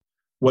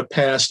what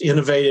past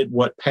innovated,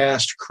 what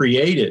past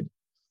created,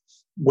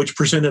 which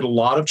presented a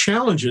lot of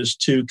challenges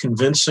to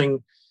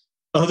convincing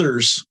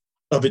others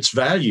of its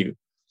value,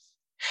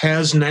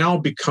 has now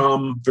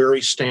become very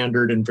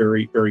standard and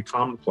very, very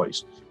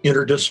commonplace,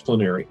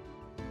 interdisciplinary.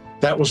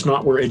 That was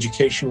not where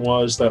education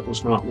was. That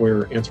was not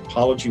where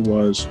anthropology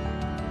was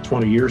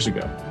 20 years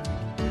ago.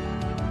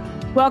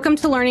 Welcome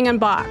to Learning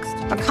Unboxed,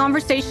 a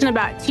conversation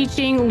about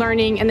teaching,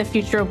 learning, and the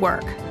future of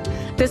work.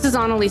 This is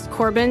Annalise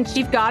Corbin,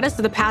 Chief Goddess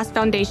of the Past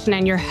Foundation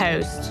and your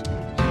host.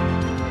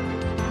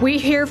 We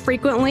hear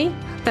frequently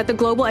that the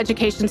global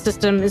education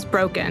system is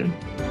broken.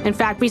 In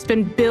fact, we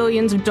spend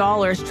billions of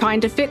dollars trying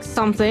to fix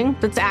something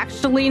that's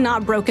actually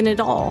not broken at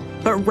all,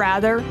 but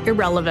rather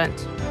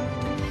irrelevant.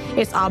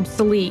 It's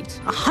obsolete.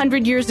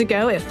 100 years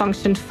ago, it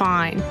functioned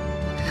fine.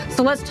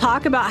 So let's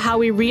talk about how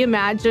we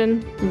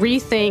reimagine,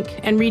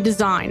 rethink, and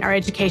redesign our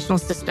educational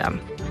system.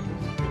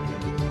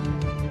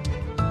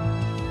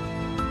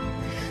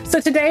 So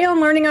today on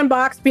Learning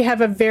Unboxed, we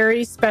have a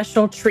very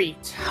special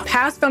treat.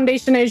 Past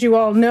Foundation, as you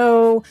all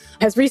know,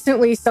 has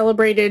recently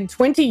celebrated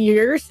 20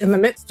 years in the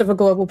midst of a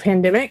global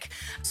pandemic.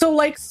 So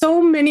like so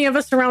many of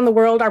us around the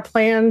world, our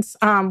plans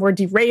were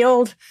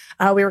derailed.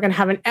 We were going to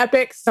have an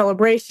epic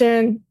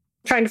celebration,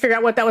 trying to figure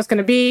out what that was going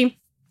to be.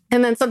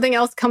 And then something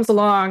else comes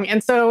along.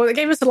 And so it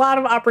gave us a lot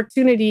of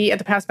opportunity at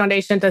the Past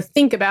Foundation to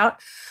think about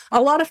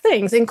a lot of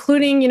things,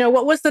 including,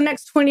 what was the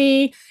next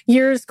 20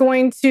 years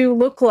going to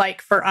look like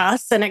for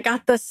us? And it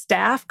got the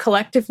staff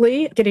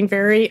collectively getting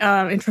very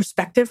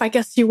introspective, I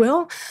guess you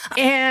will,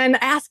 and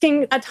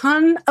asking a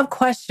ton of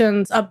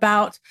questions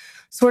about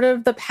sort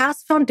of the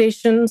Past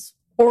Foundation's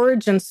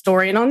origin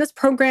story. And on this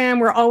program,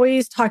 we're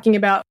always talking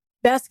about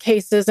best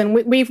cases. And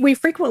we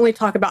frequently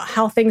talk about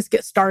how things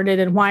get started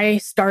and why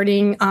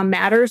starting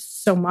matters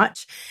so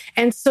much.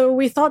 And so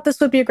we thought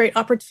this would be a great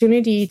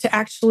opportunity to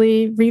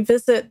actually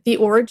revisit the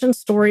origin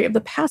story of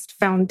the Past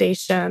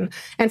Foundation.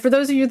 And for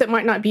those of you that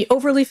might not be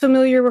overly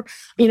familiar,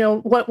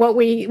 what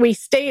we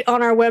state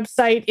on our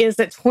website is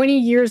that 20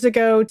 years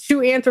ago,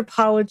 two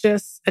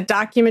anthropologists, a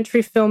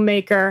documentary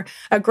filmmaker,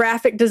 a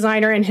graphic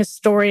designer and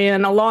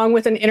historian, along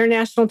with an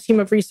international team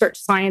of research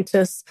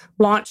scientists,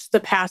 launched the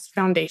Past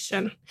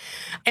Foundation.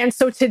 And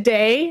so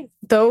today,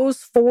 those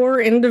four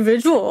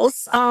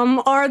individuals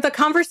are the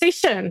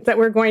conversation that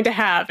we're going to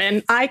have.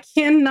 And I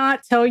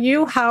cannot tell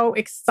you how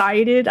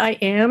excited I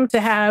am to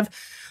have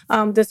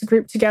this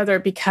group together,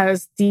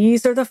 because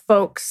these are the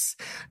folks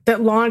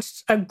that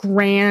launched a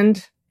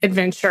grand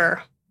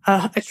adventure,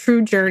 a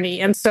true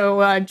journey. And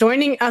so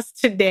joining us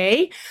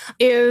today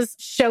is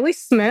Sheli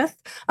Smith.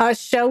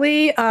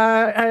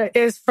 Sheli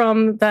is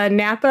from the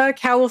Napa,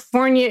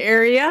 California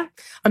area,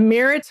 a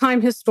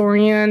maritime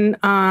historian,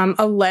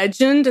 a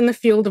legend in the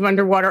field of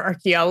underwater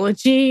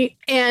archaeology,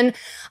 and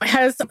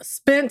has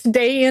spent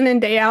day in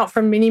and day out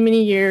for many,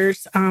 many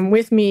years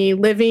with me,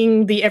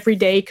 living the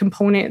everyday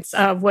components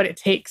of what it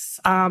takes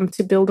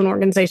to build an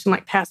organization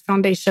like Past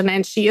Foundation.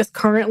 And she is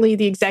currently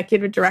the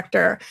executive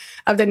director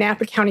of the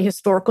Napa County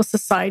Historical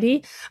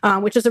Society,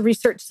 which is a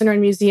research center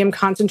and museum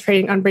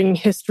concentrating on bringing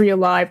history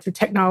alive through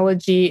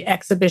technology,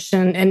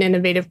 exhibition, and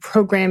innovative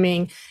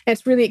programming. And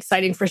it's really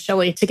exciting for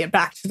Sheli to get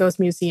back to those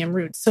museum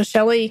roots. So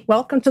Sheli,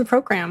 welcome to the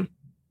program.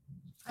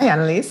 Hi,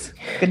 Annalise.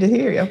 Good to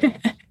hear you.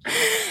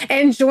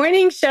 And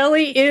joining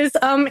Sheli is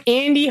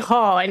Andy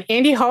Hall. And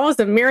Andy Hall is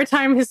a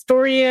maritime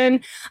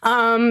historian,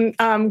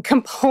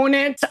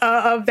 component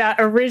of that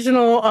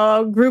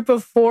original group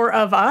of four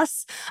of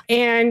us.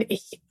 And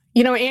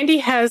Andy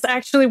has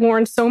actually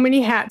worn so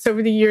many hats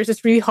over the years.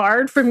 It's really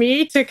hard for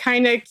me to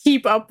kind of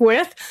keep up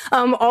with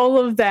all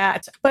of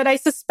that. But I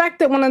suspect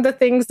that one of the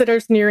things that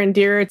is near and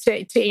dear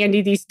to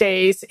Andy these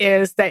days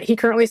is that he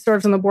currently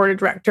serves on the board of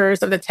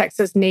directors of the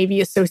Texas Navy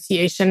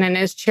Association and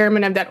is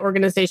chairman of that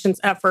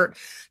organization's effort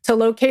to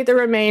locate the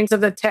remains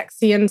of the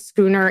Texian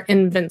schooner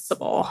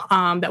Invincible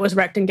that was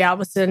wrecked in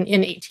Galveston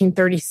in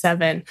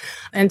 1837.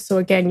 And so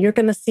again, you're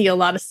going to see a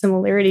lot of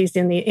similarities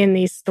in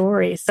these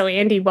stories. So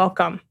Andy,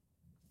 welcome.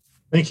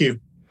 Thank you.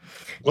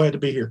 Glad to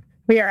be here.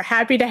 We are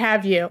happy to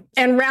have you.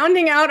 And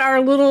rounding out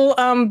our little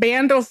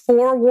band of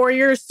four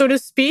warriors, so to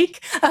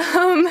speak,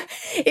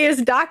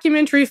 is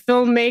documentary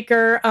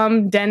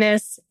filmmaker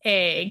Dennis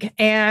Egg.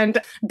 And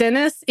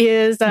Dennis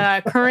is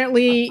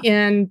currently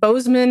in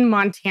Bozeman,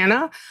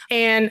 Montana.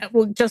 And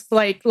just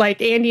like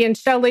Andy and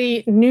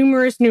Sheli,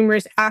 numerous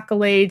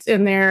accolades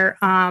in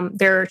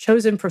their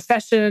chosen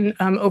profession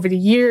over the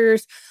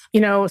years.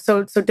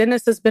 So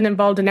Dennis has been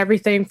involved in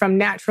everything from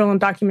natural and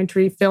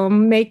documentary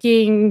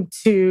filmmaking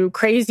to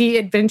crazy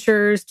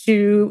adventures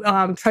to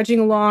trudging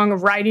along a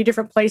variety of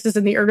different places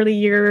in the early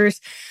years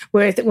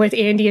with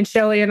Andy and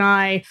Sheli and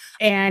I.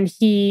 And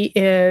he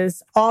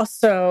is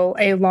also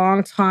a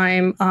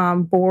longtime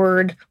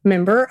board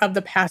member of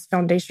the Past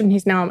Foundation.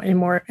 He's now a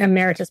more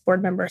emeritus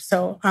board member.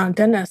 So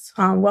Dennis,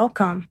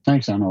 welcome.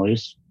 Thanks,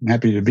 Annalise. I'm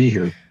happy to be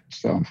here.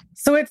 So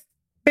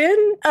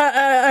been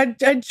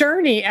a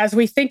journey as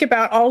we think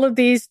about all of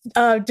these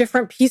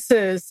different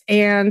pieces.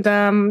 And,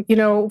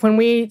 when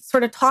we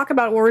sort of talk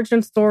about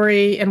origin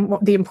story and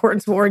the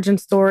importance of origin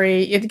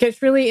story, it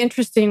gets really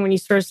interesting when you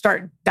sort of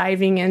start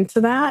diving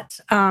into that.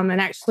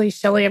 And actually,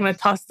 Sheli, I'm going to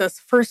toss this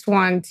first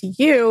one to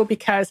you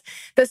because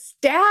the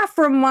staff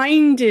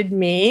reminded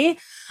me,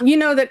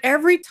 that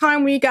every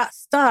time we got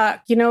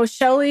stuck,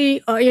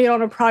 Sheli,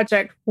 on a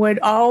project would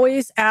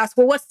always ask,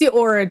 well, what's the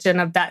origin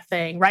of that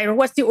thing, right? Or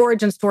what's the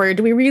origin story?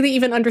 Do we really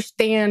even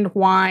understand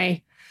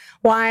why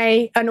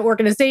an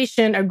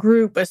organization, a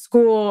group, a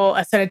school,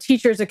 a set of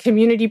teachers, a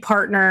community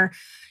partner,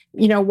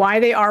 why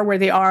they are where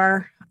they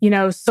are,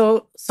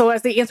 so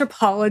as the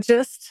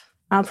anthropologist,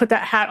 I'll put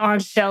that hat on,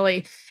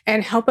 Sheli,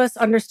 and help us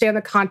understand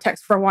the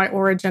context for why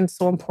origin is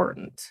so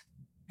important.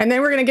 And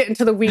then we're going to get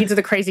into the weeds of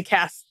the crazy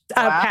past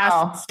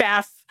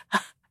staff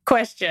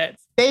questions.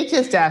 They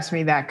just asked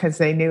me that because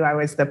they knew I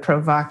was the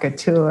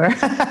provocateur.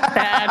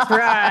 That's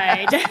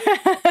right.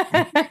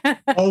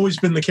 Always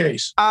been the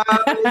case.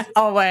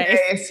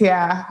 Always.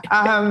 Yeah.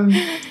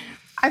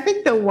 I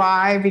think the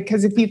why,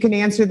 because if you can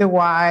answer the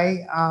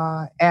why,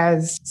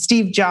 as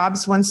Steve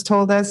Jobs once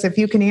told us, if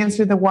you can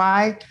answer the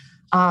why,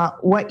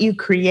 what you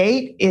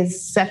create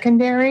is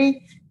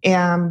secondary.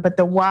 But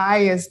the why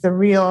is the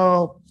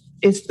real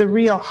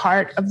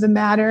heart of the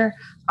matter.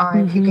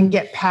 If you can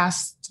get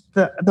past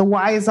the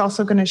why is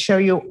also going to show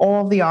you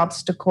all the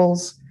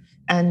obstacles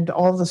and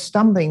all the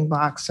stumbling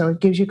blocks. So it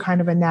gives you kind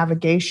of a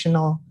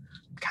navigational,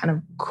 kind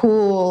of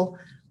cool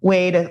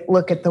way to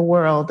look at the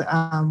world.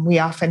 We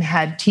often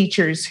had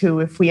teachers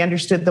who, if we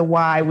understood the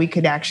why, we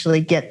could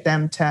actually get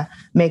them to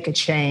make a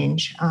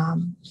change.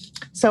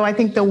 So I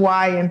think the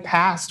why in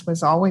past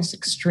was always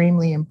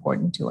extremely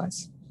important to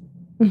us.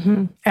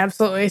 Mm-hmm.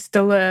 Absolutely,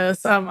 still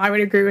is. I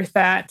would agree with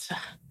that.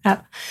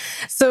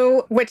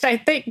 So, which I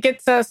think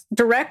gets us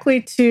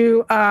directly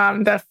to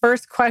the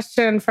first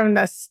question from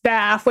the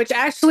staff, which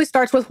actually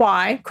starts with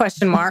why, ?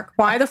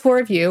 Why the four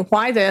of you?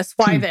 Why this?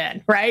 Why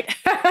then? Right?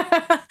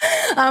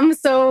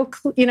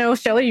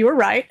 Sheli, you were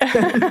right.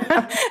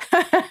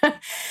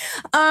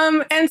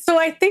 And so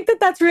I think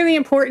that's really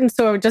important.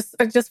 So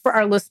just for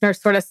our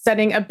listeners, sort of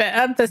setting a bit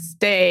of the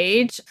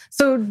stage.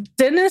 So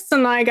Dennis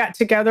and I got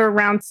together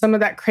around some of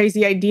that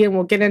crazy idea, and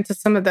we'll get into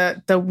some of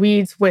the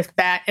weeds with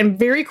that. And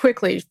very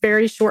quickly,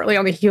 very shortly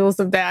on the heels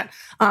of that,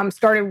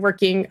 started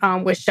working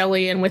with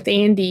Sheli and with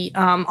Andy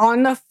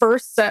on the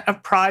first set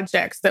of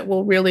projects that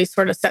will really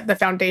sort of set the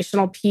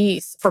foundational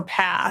piece for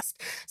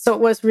past. So it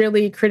was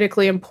really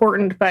critically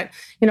important. But,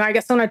 I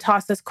guess I'm going to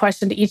toss this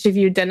question to each of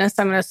you. Dennis,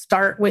 I'm going to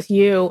start with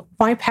you.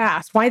 Why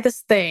past? Why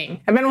this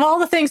thing? I mean, of all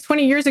the things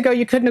 20 years ago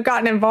you couldn't have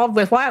gotten involved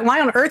with, why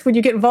on earth would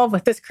you get involved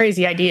with this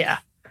crazy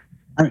idea?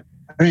 I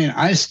mean,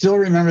 I still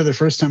remember the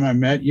first time I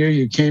met you.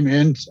 You came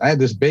in, I had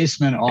this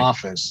basement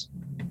office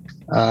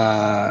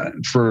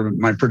for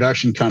my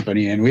production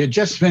company, and we had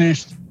just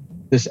finished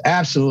this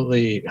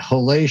absolutely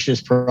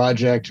hellacious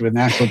project with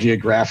National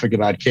Geographic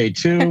about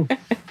K2,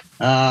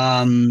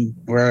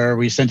 where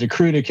we sent a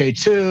crew to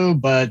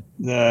K2, but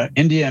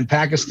India and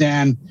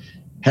Pakistan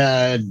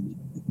had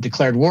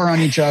declared war on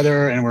each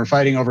other and were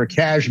fighting over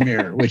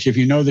Kashmir, which, if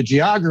you know the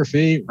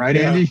geography, right,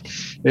 yeah. Andy,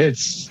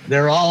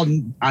 they're all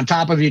on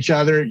top of each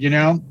other,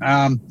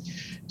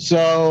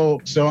 So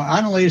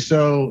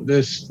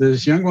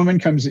this young woman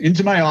comes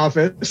into my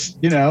office,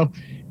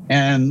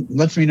 and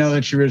lets me know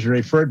that she was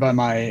referred by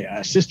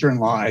my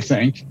sister-in-law, I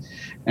think,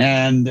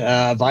 and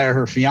via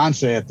her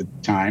fiance at the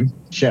time,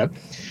 Chip,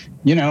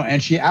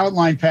 and she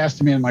outlined past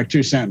to me in like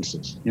 2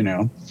 sentences,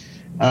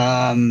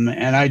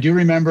 and I do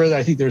remember that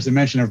I think there's a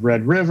mention of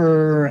Red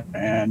River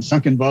and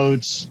sunken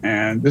boats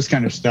and this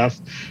kind of stuff.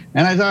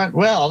 And I thought,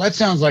 well, that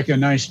sounds like a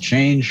nice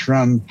change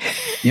from,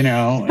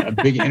 a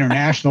big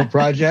international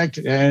project,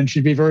 and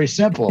should be very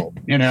simple,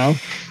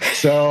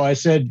 So I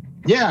said,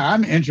 yeah,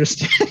 I'm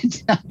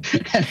interested.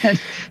 And then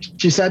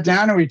she sat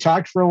down and we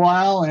talked for a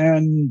while,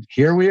 and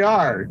here we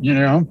are,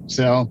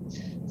 So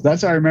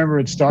that's how I remember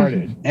it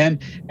started.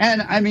 And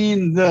I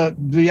mean,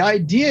 the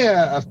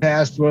idea of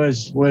past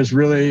was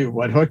really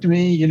what hooked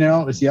me,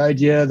 It was the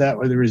idea that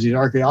there was these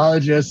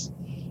archaeologists.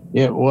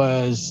 It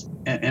was,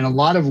 in a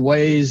lot of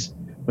ways,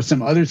 with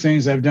some other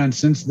things I've done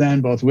since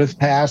then, both with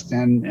past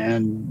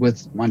and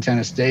with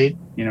Montana State,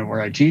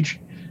 where I teach.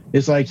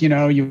 It's like,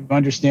 you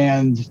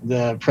understand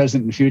the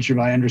present and future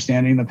by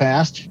understanding the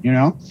past,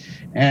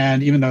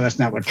 and even though that's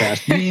not what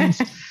past means,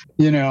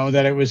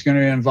 that it was going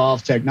to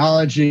involve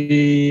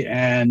technology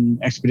and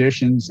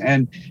expeditions.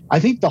 And I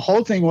think the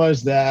whole thing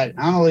was that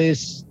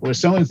Annalise was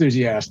so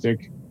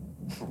enthusiastic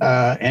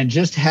and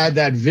just had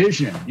that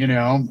vision,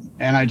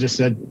 and I just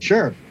said,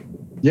 sure,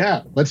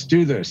 yeah, let's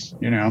do this,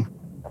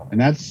 And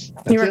that's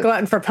you were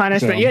glutton for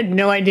punishment. So, you had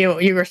no idea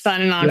what you were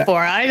signing on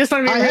for. I just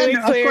want to be really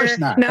clear. Of course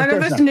not. None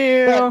of us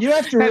knew. But you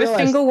have to realize,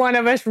 not a single one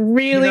of us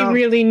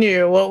really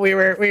knew what we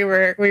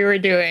were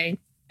doing.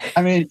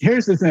 I mean,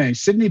 here's the thing.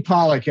 Sidney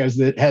Pollack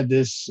had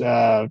this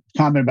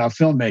comment about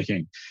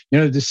filmmaking.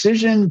 The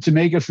decision to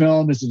make a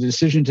film is the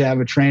decision to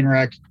have a train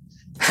wreck.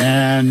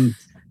 And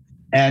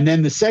And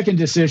then the second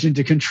decision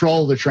to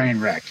control the train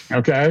wreck.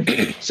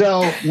 Okay.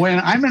 So when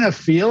I'm in a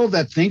field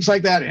that thinks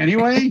like that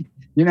anyway,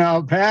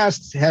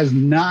 past has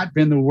not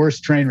been the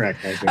worst train wreck,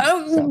 I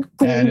think.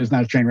 And it's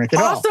not a train wreck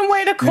at all. Awesome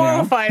way to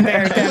qualify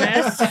there,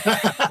 Dennis.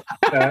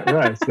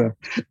 Right. So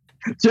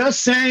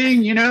just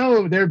saying,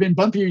 there have been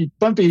bumpy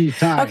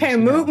times. Okay,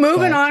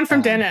 moving on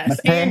from Dennis.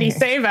 Andy,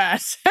 save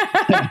us.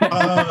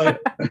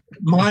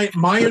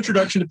 My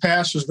introduction to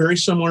past was very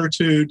similar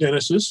to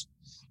Dennis's.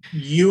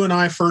 You and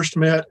I first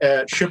met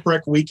at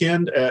Shipwreck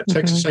Weekend at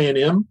Texas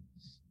A&M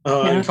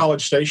in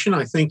College Station,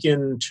 I think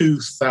in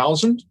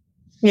 2000.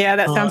 Yeah,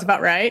 that sounds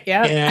about right.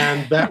 Yeah.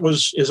 And that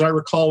was, as I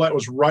recall, that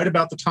was right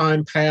about the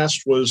time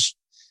past was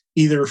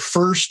either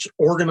first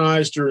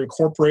organized or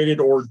incorporated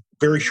or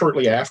very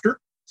shortly after.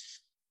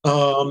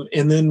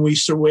 And then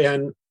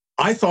and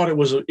I thought it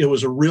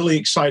was a really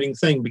exciting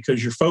thing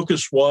because your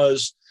focus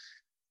was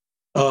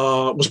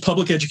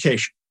public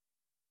education,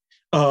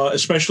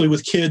 especially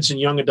with kids and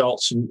young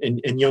adults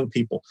and young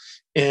people.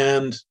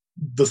 And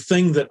the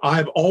thing that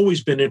I've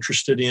always been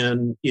interested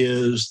in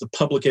is the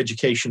public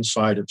education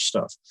side of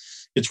stuff.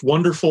 It's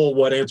wonderful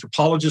what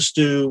anthropologists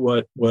do,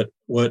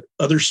 what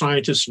other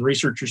scientists and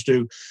researchers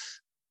do,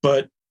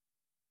 but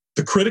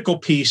the critical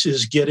piece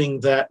is getting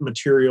that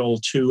material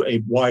to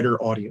a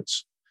wider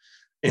audience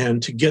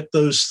and to get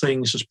those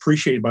things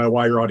appreciated by a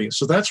wider audience.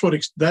 So that's what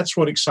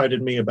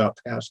excited me about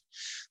past.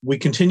 We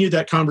continued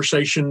that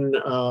conversation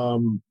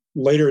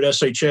later at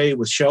SHA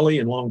with Sheli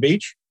in Long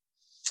Beach.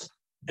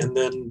 And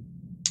then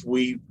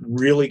we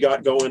really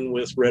got going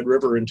with Red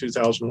River in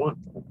 2001.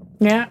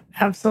 Yeah,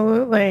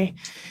 absolutely.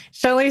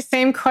 Sheli,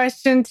 same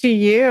question to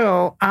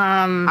you.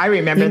 I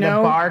remember the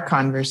bar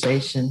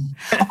conversation.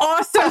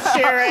 Awesome,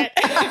 share it.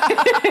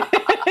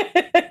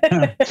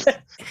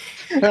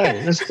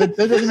 Hey, that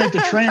doesn't make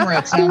the train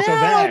wreck sound so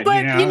bad.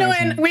 But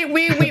and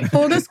we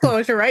full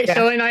disclosure, right? Yeah.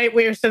 Sheli and I,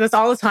 we say this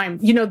all the time.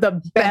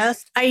 The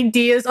best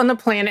ideas on the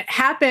planet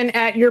happen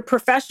at your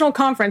professional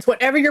conference,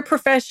 whatever your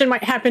profession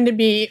might happen to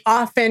be,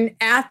 often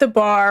at the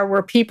bar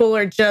where people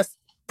are just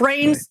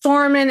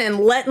brainstorming and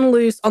letting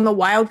loose on the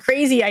wild,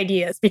 crazy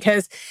ideas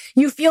because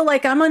you feel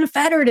like I'm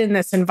unfettered in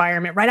this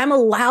environment, right? I'm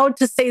allowed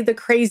to say the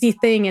crazy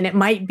thing and it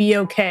might be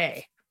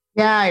okay.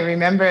 Yeah, I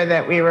remember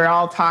that we were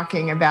all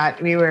talking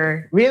about, we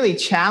were really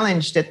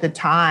challenged at the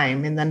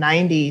time in the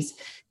 90s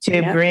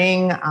to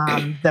bring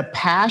the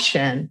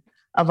passion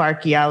of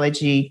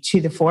archaeology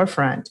to the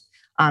forefront,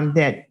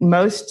 that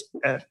most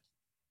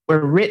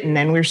were written,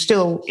 and we're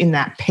still in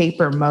that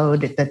paper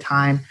mode at the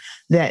time,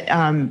 that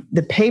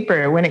the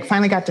paper, when it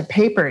finally got to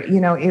paper,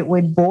 it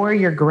would bore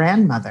your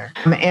grandmother.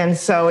 And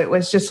so it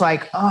was just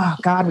like, oh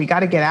God, we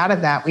got to get out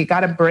of that. We got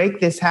to break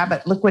this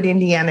habit. Look what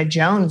Indiana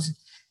Jones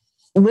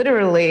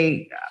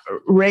literally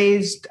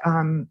raised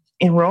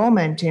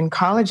enrollment in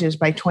colleges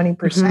by 20%.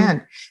 Mm-hmm.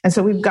 And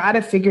so we've got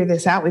to figure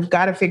this out. We've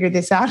got to figure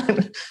this out.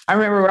 And I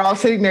remember we're all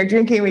sitting there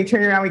drinking. We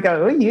turn around, we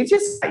go, oh, you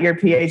just got your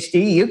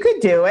PhD. You could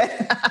do it.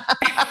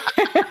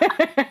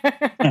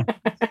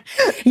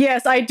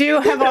 Yes, I do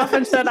have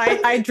often said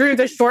I drew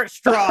the short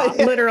straw,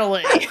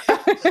 literally.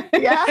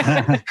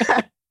 Yeah.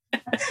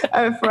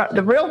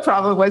 The real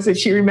problem was that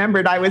she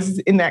remembered I was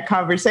in that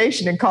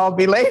conversation and called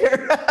me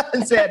later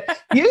and said,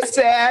 you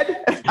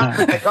said, I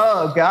was like,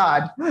 oh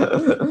God.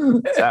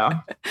 So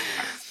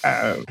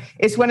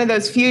it's one of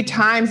those few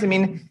times,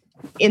 in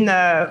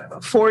the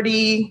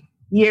 40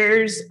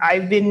 years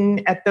I've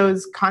been at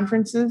those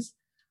conferences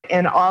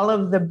and all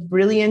of the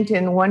brilliant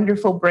and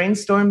wonderful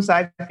brainstorms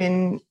I've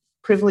been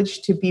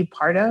privileged to be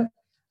part of.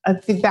 I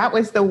think that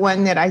was the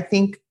one that I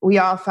think we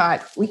all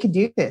thought we could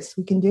do this.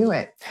 We can do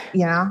it,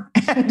 and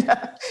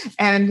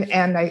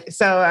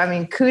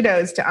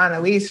kudos to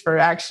Annalise for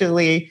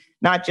actually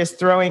not just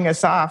throwing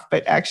us off,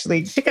 but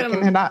actually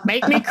picking it up.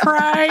 Make me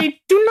cry.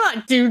 Do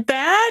not do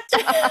that.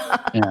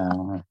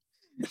 Yeah.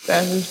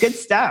 That was good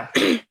stuff.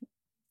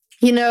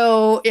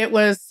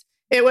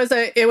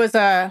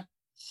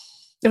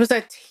 It was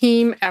a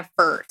team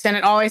effort, and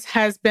it always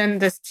has been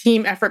this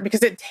team effort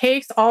because it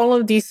takes all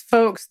of these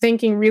folks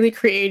thinking really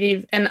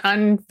creative and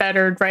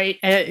unfettered, right?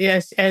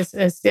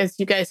 As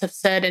you guys have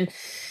said, and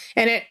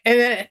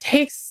it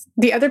takes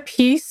the other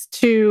piece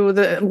to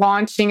the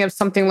launching of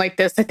something like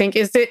this. I think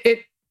is it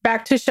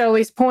back to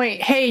Sheli's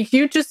point. Hey,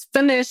 you just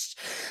finished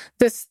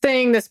this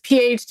thing, this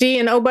PhD,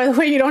 and oh, by the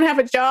way, you don't have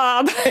a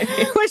job,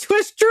 which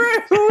was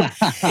true,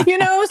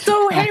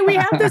 so, hey, we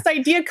have this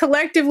idea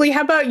collectively.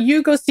 How about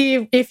you go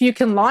see if you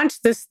can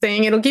launch this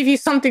thing? It'll give you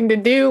something to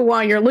do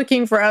while you're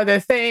looking for other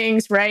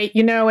things, right?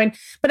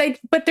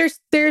 But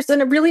there's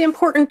a really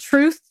important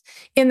truth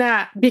in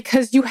that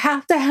because you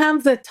have to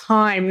have the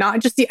time, not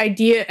just the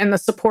idea and the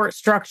support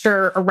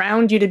structure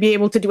around you to be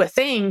able to do a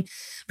thing,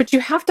 but you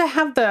have to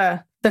have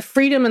the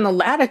freedom and the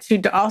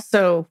latitude to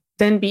also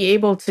then be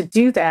able to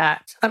do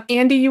that.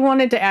 Andy, you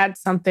wanted to add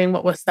something.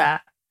 What was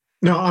that?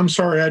 No, I'm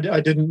sorry.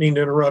 I didn't mean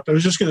to interrupt. I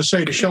was just going to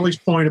say to Sheli's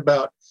point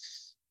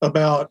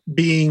about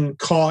being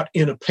caught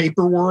in a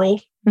paper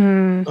world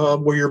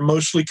where you're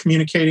mostly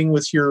communicating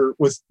with your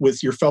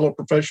fellow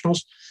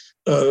professionals.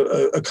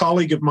 A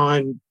colleague of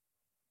mine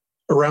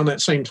around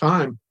that same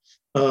time,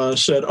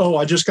 said, "Oh,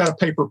 I just got a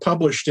paper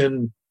published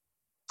in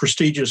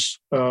prestigious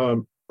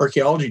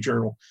archaeology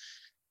journal."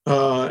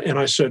 And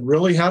I said,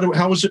 "Really?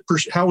 How was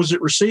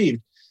it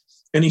received?"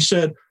 And he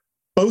said,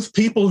 "Both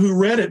people who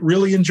read it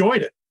really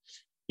enjoyed it."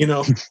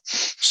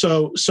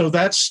 So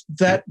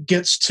that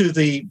gets to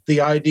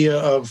the idea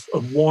of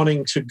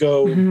wanting to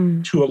go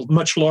to a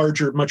much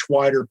larger, much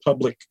wider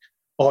public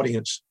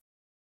audience.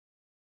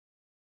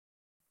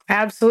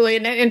 Absolutely.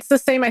 And it's the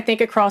same, I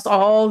think, across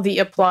all the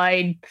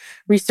applied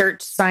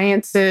research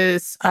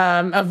sciences,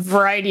 a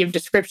variety of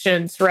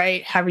descriptions,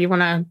 right? However you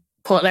want to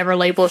pull whatever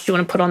labels you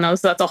want to put on those.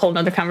 So that's a whole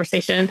nother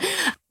conversation.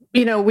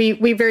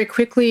 We very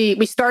quickly,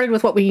 we started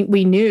with what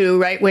we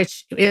knew, right,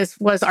 which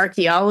was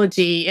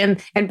archaeology,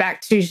 and back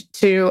to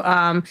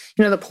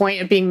the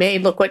point of being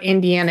made. Look what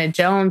Indiana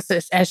Jones,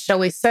 as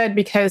Sheli said,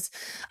 because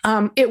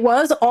it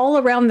was all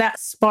around that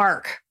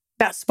spark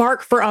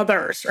for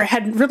others, or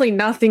had really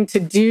nothing to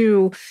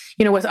do,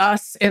 with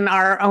us and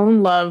our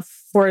own love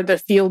for the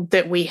field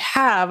that we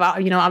have.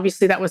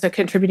 Obviously that was a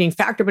contributing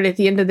factor, but at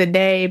the end of the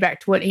day, back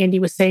to what Andy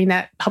was saying,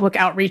 that public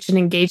outreach and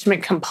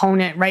engagement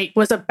component, right,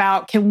 was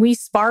about, can we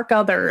spark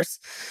others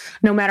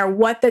no matter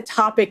what the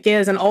topic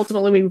is? And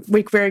ultimately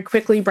we very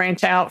quickly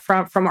branch out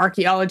from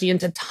archaeology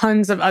into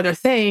tons of other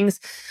things,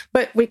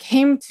 but we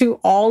came to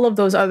all of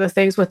those other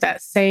things with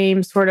that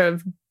same sort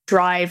of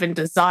drive and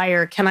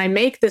desire. Can I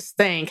make this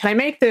thing? Can I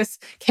make this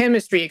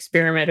chemistry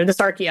experiment or this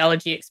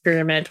archaeology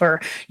experiment or,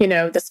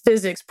 this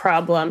physics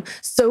problem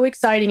so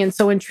exciting and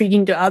so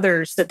intriguing to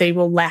others that they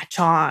will latch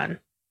on?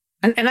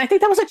 And I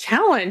think that was a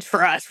challenge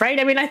for us, right?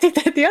 I mean, I think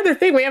that the other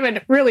thing we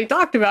haven't really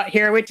talked about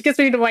here, which gets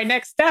me to my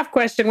next staff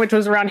question, which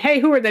was around,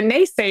 hey, who are the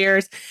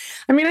naysayers?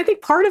 I mean, I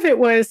think part of it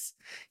was,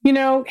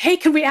 hey,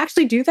 can we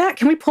actually do that?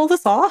 Can we pull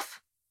this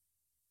off?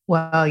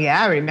 Well,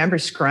 yeah, I remember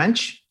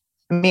Scrunch.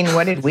 I mean,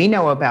 what did we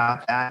know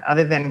about that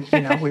other than,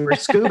 we were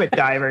scuba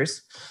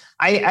divers?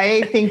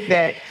 I think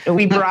that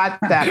we brought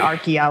that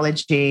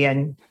archaeology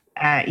and,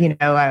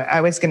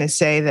 I was going to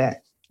say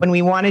that when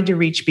we wanted to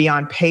reach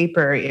beyond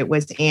paper, it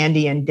was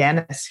Andy and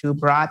Dennis who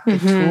brought the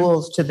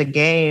tools to the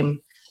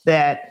game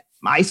that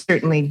I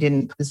certainly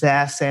didn't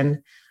possess.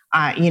 And,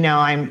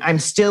 I'm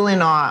still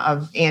in awe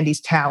of Andy's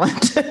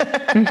talent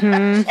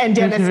and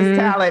Dennis's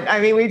talent. I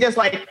mean,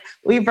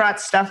 we brought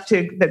stuff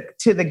to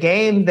the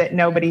game that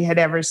nobody had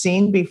ever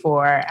seen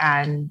before.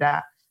 And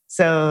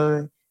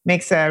so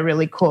makes a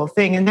really cool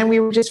thing. And then we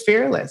were just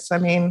fearless. I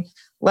mean,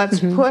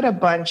 let's put a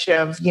bunch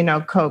of,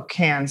 Coke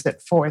cans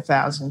at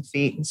 4,000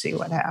 feet and see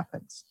what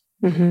happens.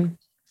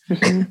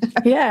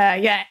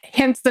 Yeah.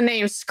 Hence the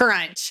name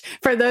Scrunch.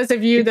 For those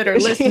of you that are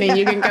listening,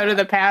 you can go to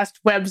the past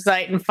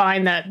website and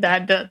find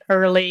that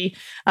early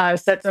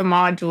sets of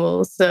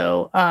modules.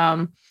 So,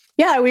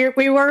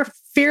 we were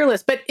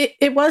fearless, but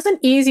it wasn't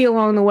easy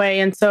along the way.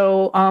 And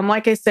so,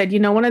 like I said,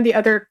 one of the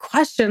other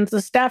questions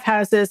the staff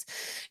has is,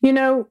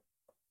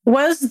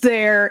 was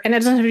there, and it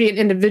doesn't have to be an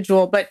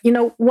individual, but,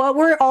 what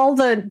were all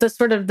the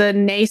sort of the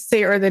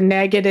naysay or the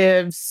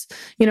negatives,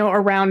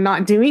 around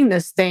not doing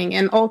this thing?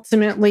 And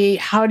ultimately,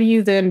 how do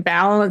you then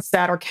balance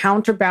that or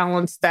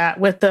counterbalance that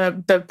with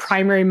the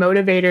primary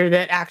motivator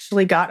that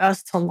actually got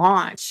us to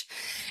launch?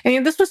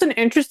 And this was an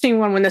interesting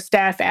one when the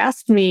staff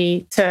asked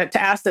me to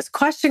ask this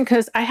question,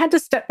 because I had to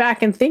step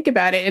back and think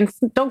about it. And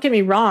don't get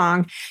me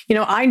wrong,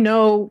 I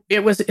know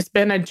it's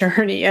been a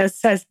journey,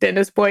 as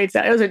Dennis points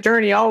out. It was a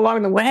journey all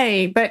along the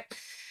way, but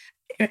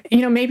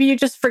maybe you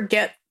just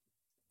forget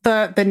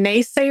the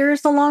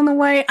naysayers along the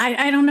way.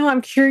 I don't know.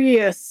 I'm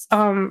curious.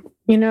 From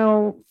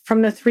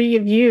the three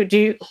of you,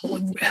 do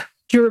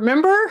you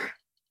remember?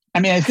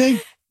 I mean, I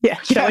think. Yeah.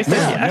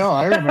 No,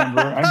 I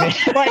remember. I mean,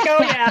 like,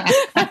 oh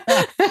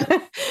yeah.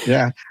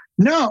 Yeah.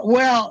 No.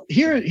 Well,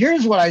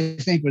 here's what I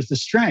think was the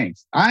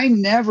strength. I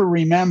never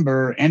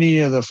remember any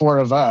of the four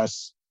of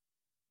us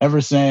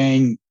ever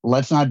saying,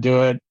 "Let's not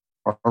do it,"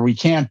 or "We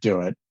can't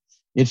do it."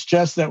 It's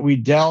just that we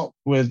dealt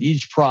with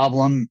each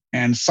problem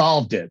and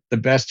solved it the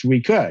best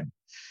we could.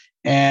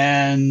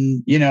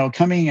 And,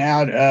 coming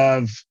out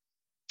of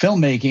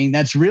filmmaking,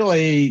 that's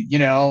really,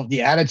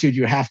 the attitude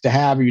you have to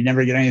have or you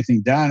never get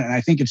anything done. And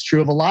I think it's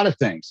true of a lot of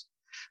things.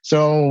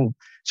 So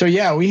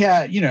yeah, we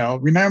had,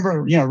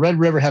 remember, Red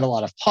River had a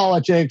lot of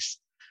politics.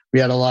 We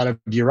had a lot of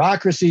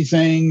bureaucracy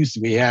things.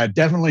 We had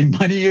definitely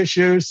money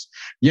issues,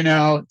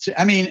 I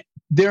mean,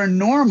 they're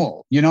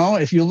normal,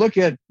 if you look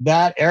at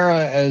that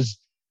era as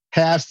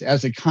past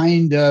as a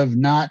kind of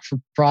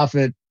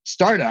not-for-profit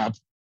startup,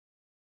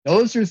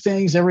 those are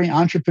things every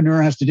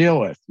entrepreneur has to deal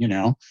with,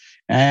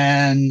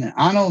 And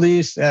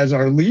Annalise, as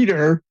our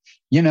leader,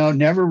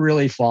 never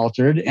really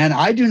faltered. And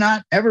I do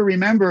not ever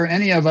remember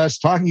any of us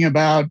talking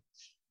about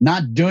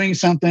not doing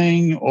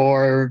something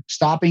or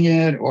stopping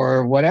it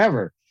or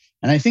whatever.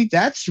 And I think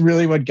that's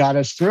really what got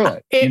us through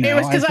it. It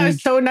was because I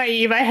was so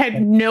naive. I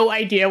had no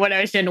idea what I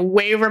was going to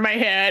way over my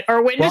head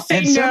or when to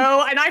say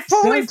no. And I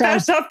fully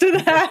fessed up to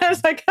that. I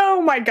was like,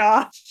 oh my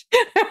gosh.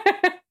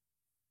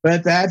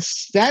 But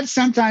that's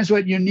sometimes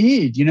what you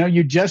need.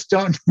 You just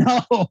don't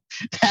know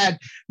that,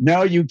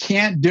 no, you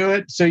can't do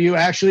it. So you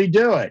actually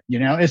do it.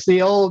 It's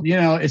the old,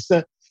 it's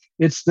the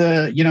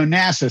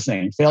NASA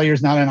thing. Failure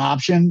is not an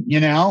option,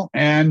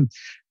 and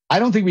I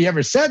don't think we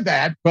ever said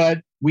that, but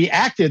we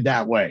acted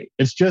that way.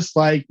 It's just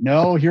like,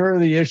 no, here are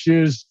the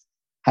issues.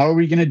 How are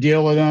we going to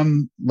deal with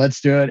them? Let's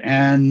do it.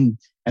 And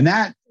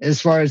that,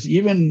 as far as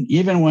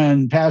even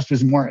when PAST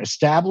was more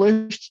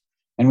established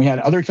and we had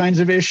other kinds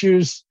of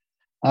issues,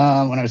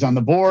 when I was on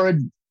the board,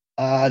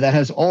 that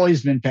has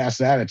always been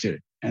PAST's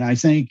attitude. And I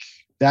think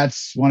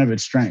that's one of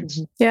its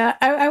strengths. Yeah,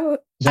 I would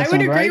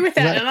agree right? with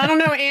that. And I don't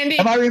know, Andy.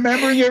 Am I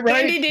remembering it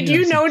right? Andy, did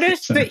you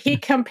notice that he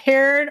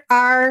compared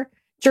our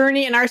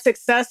journey and our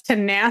success to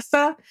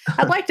NASA?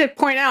 I'd like to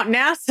point out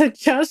NASA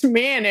just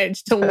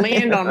managed to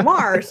land on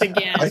Mars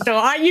again.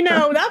 So,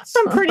 that's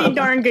some pretty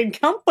darn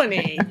good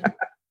company.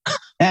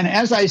 And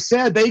as I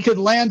said, they could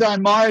land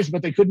on Mars,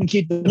 but they couldn't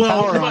keep the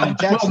power on in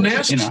Texas.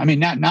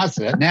 Not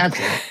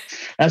NASA.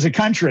 As a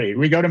country,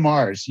 we go to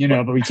Mars,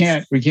 but we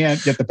can't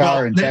get the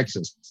power in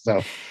Texas.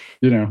 So,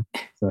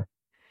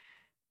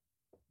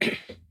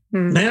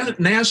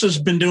 NASA's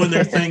been doing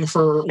their thing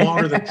for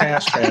longer than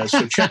PAST has.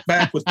 So check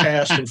back with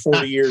PAST in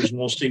 40 years, and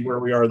we'll see where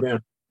we are then.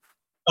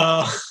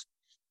 I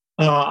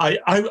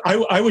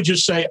would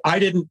just say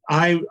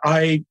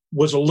I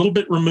was a little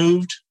bit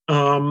removed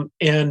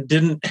and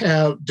didn't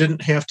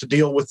have to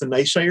deal with the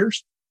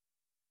naysayers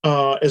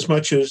as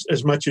much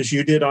as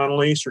you did,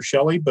 Annalise or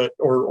Shelley,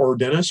 or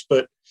Dennis,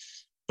 but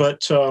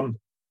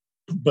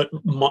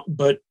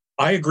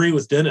I agree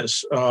with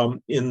Dennis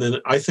in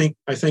that I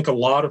think a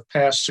lot of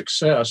PAST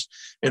success,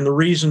 and the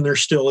reason there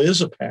still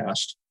is a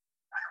PAST,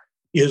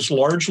 is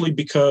largely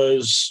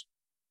because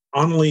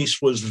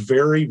Annalise was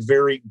very,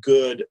 very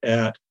good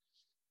at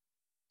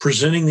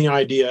presenting the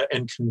idea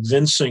and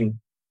convincing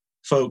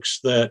folks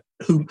that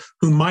who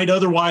might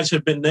otherwise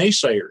have been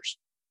naysayers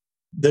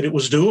that it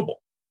was doable,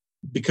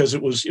 because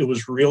it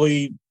was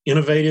really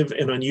innovative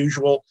and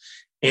unusual,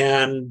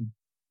 and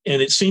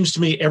it seems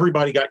to me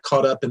everybody got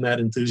caught up in that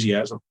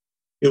enthusiasm.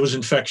 It was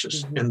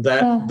infectious, and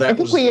that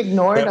was we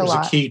ignored that was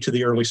a key to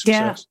the early success.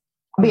 Yeah.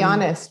 I'll be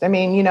honest. I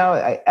mean,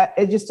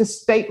 just a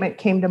statement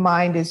came to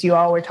mind as you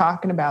all were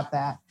talking about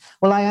that.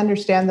 Well, I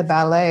understand the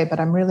ballet, but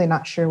I'm really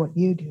not sure what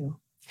you do.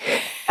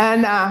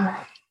 And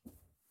I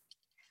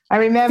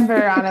remember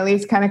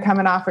Annalise kind of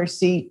coming off her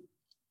seat,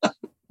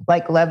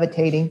 like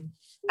levitating.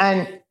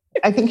 And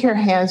I think her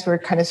hands were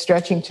kind of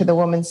stretching to the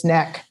woman's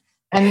neck.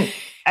 And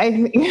I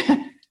think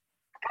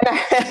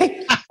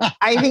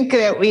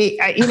that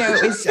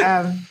it was,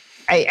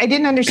 I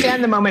didn't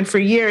understand the moment for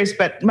years,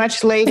 but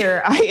much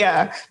later,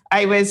 I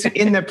was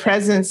in the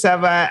presence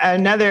of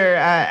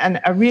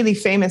a really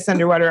famous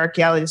underwater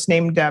archaeologist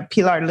named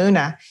Pilar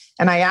Luna.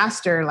 And I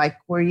asked her, like,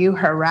 were you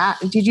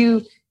harassed? Did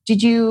you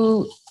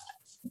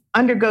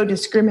undergo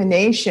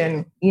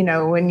discrimination,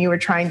 when you were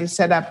trying to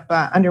set up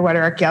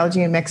underwater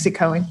archaeology in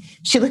Mexico? And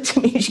she looked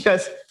at me and she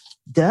goes,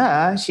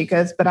 duh. She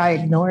goes, but I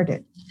ignored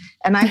it.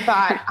 And I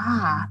thought,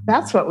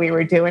 that's what we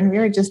were doing. We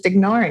were just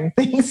ignoring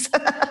things.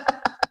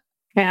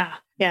 Yeah.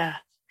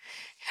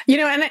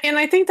 And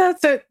I think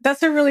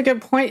that's a really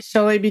good point,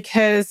 Shelley,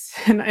 because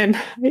and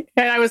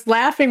I was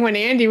laughing when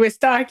Andy was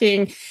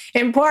talking,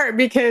 in part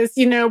because,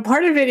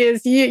 part of it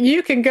is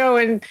you can go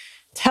and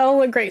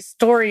tell a great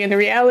story, and the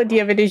reality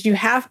of it is you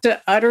have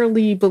to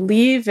utterly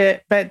believe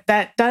it, but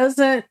that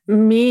doesn't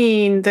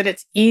mean that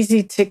it's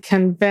easy to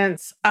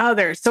convince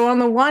others. So on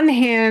the one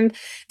hand,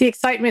 the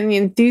excitement and the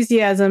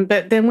enthusiasm,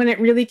 but then when it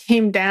really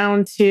came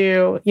down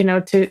to,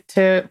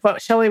 to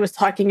what Shelley was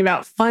talking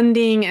about,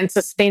 funding and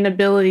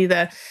sustainability,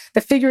 the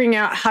figuring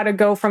out how to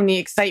go from the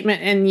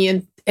excitement and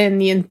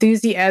the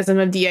enthusiasm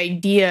of the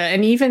idea,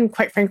 and even,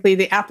 quite frankly,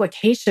 the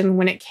application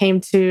when it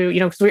came to,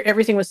 because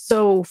everything was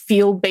so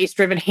field-based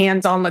driven,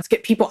 hands-on, let's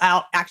get people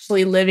out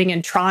actually living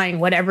and trying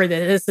whatever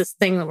this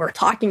thing that we're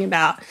talking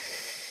about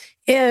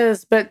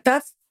is. But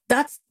that's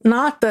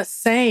not the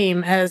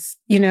same as,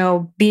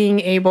 being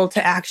able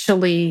to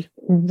actually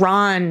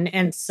run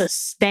and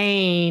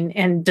sustain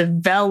and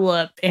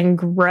develop and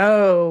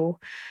grow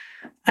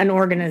an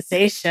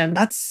organization.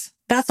 That's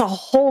a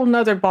whole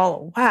nother ball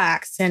of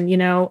wax. And,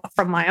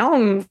 from my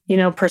own,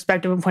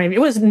 perspective and point of view,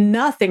 it was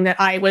nothing that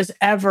I was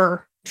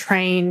ever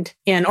trained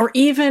in or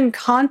even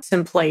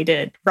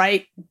contemplated,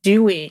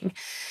 doing.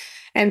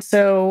 And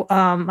so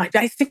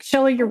I think,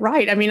 Shelley, you're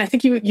right. I mean, I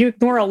think you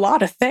ignore a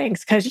lot of things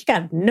because you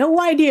got no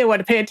idea what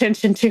to pay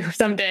attention to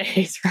some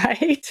days,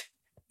 right?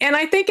 And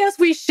I think as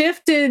we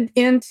shifted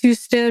into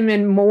STEM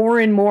and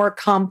more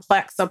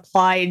complex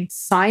applied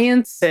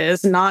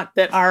sciences, not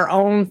that our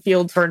own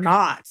fields are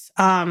not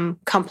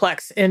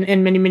complex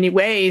in many, many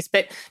ways,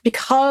 but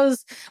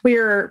because we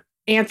are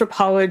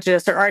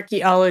anthropologists or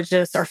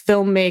archaeologists or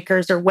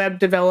filmmakers or web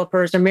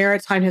developers or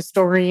maritime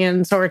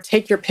historians, or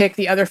take your pick,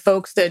 the other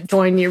folks that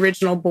joined the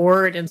original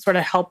board and sort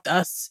of helped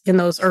us in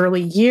those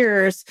early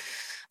years,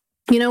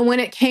 when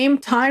it came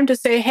time to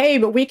say, hey,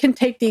 but we can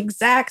take the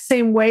exact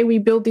same way we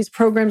build these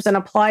programs and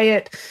apply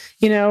it,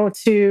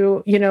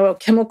 to,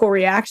 chemical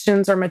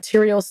reactions or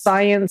material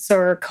science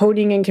or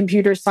coding and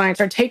computer science,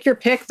 or take your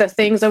pick, the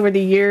things over the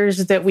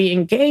years that we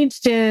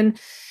engaged in,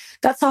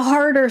 that's a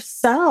harder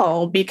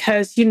sell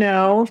because,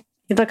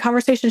 the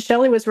conversation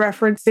Sheli was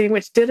referencing,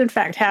 which did in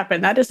fact happen,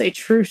 that is a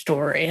true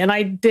story. And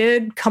I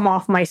did come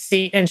off my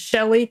seat, and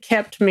Sheli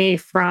kept me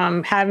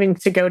from having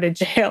to go to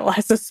jail,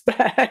 I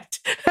suspect.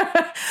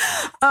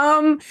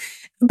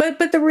 But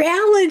the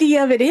reality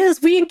of it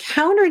is we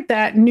encountered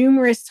that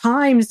numerous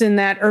times in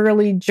that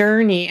early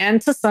journey.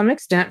 And to some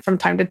extent, from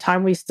time to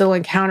time, we still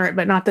encounter it,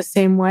 but not the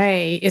same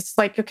way. It's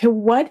like, okay,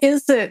 what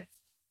is it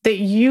that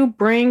you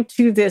bring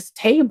to this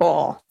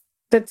table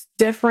that's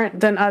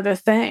different than other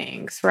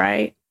things,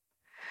 right?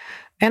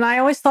 And I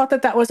always thought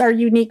that was our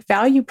unique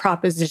value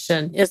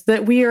proposition, is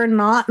that we are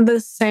not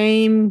the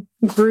same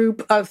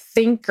group of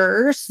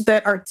thinkers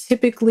that are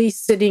typically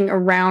sitting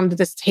around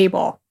this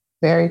table.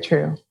 Very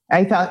true.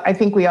 I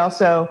think we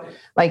also,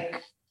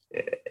 like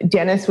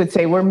Dennis would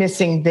say, we're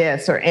missing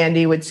this, or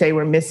Andy would say,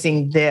 we're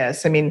missing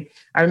this. I mean,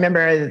 I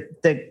remember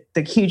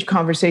the huge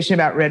conversation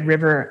about Red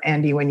River,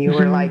 Andy, when you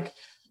were like,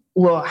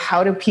 well,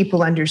 how do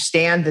people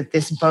understand that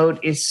this boat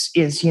is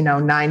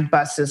 9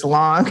 buses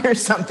long or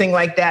something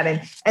like that?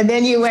 And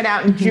then you went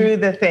out and drew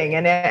the thing,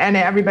 and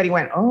everybody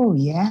went, oh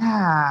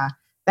yeah,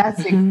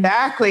 that's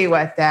exactly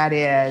what that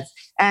is.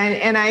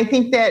 And I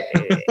think that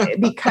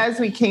because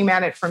we came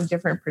at it from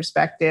different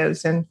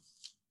perspectives and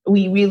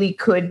we really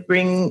could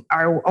bring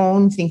our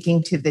own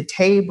thinking to the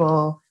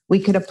table, we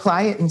could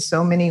apply it in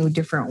so many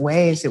different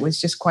ways. It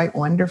was just quite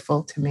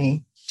wonderful to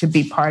me to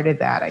be part of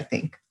that, I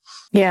think.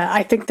 Yeah,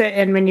 I think that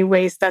in many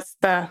ways that's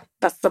the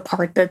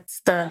part that's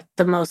the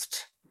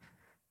most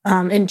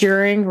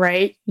enduring,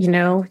 right?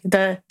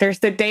 There's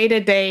the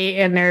day-to-day,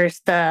 and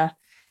there's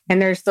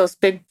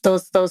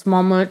those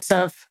moments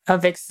of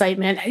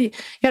excitement. You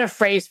got a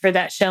phrase for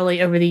that, Sheli,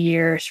 over the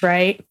years,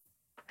 right?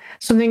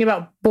 Something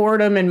about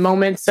boredom and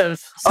moments of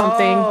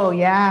something. Oh,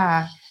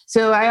 yeah.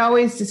 So I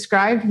always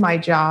described my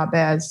job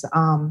as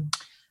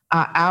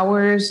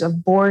hours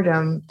of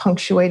boredom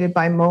punctuated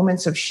by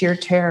moments of sheer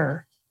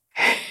terror.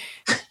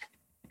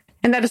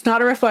 And that is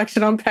not a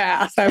reflection on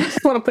past. I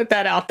just want to put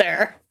that out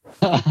there.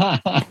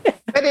 But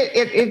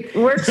it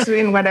works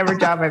in whatever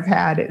job I've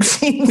had, it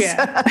seems.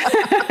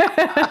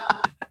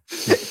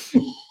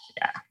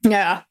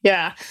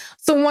 Yeah.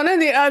 So one of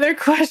the other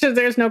questions,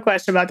 there's no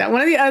question about that.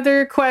 One of the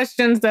other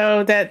questions,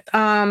 though, that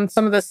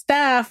some of the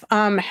staff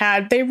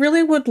had, they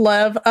really would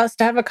love us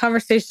to have a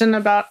conversation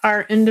about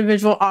our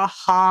individual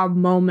aha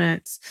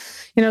moments.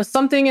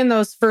 Something in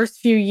those first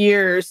few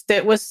years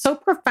that was so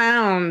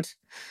profound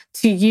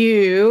to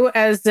you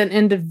as an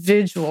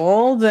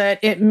individual that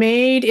it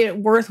made it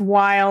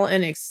worthwhile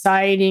and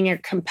exciting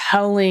and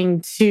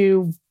compelling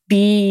to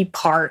be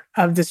part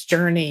of this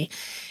journey.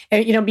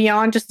 And,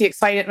 beyond just the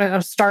excitement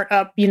of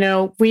startup,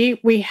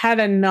 we had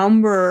a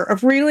number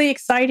of really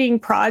exciting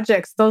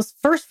projects. Those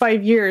first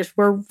 5 years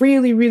were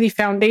really, really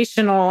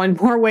foundational in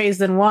more ways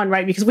than one,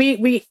 right? Because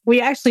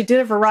we actually did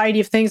a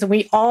variety of things, and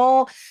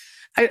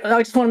I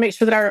just want to make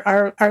sure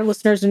that our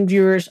listeners and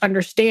viewers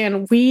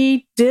understand,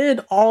 we did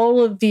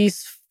all of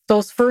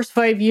those first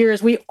 5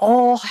 years, we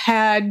all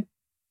had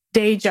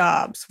day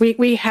jobs.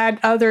 We had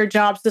other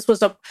jobs. This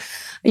was a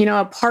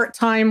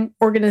part-time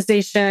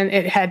organization.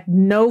 It had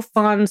no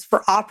funds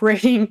for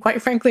operating,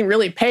 quite frankly,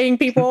 really paying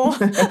people.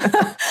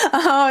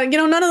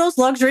 None of those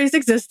luxuries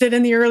existed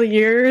in the early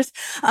years.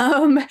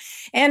 And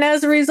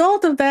as a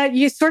result of that,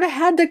 you sort of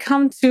had to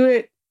come to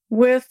it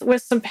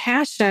with some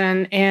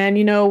passion. And,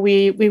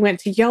 we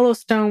went to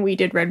Yellowstone, we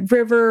did Red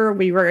River,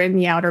 we were in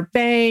the Outer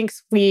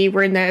Banks, we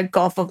were in the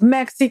Gulf of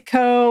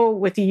Mexico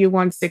with the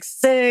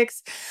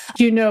U-166,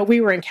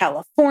 we were in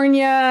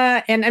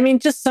California,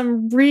 and just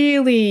some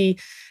really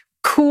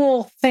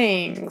cool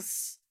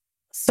things.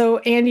 So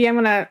Andy, I'm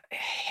going to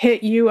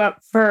hit you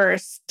up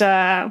first.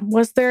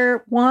 Was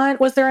there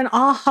an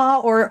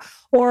aha or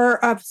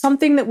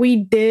something that we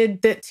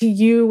did that to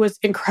you was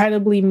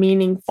incredibly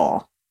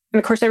meaningful? And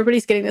of course,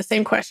 everybody's getting the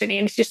same question,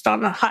 and it's just on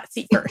the hot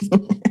seat first.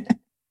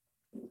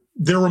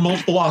 There were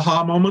multiple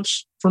aha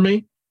moments for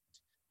me.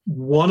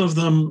 One of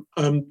them,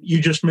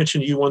 you just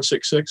mentioned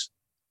U-166.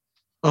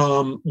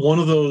 One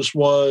of those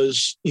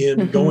was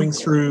in going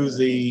through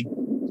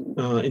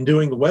in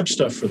doing the web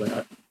stuff for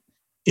that,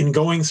 in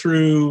going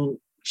through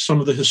some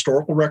of the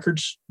historical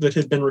records that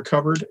had been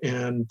recovered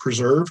and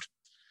preserved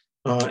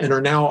and are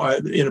now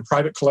in a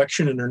private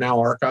collection and are now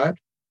archived,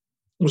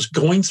 was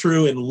going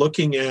through and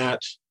looking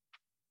at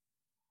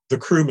the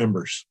crew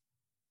members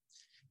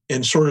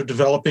and sort of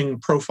developing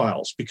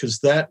profiles, because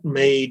that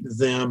made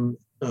them,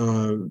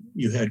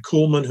 you had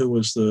Kuhlman, who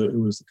was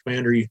the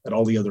commander, you had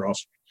all the other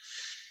officers.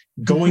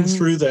 Going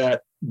through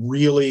that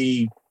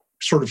really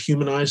sort of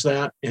humanized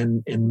that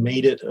and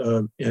made it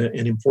an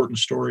important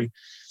story.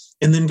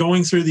 And then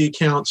going through the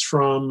accounts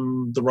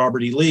from the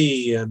Robert E.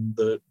 Lee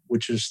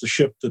which is the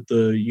ship that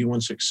the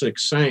U-166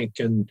 sank,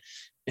 and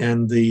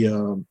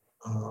the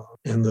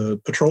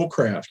patrol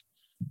craft,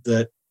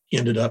 that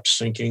ended up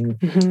sinking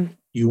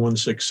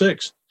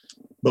U-166,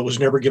 but was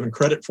never given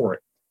credit for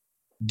it.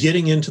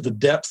 Getting into the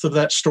depth of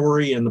that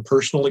story and the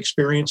personal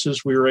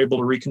experiences we were able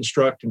to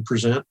reconstruct and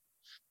present,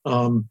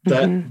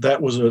 that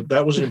was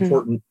an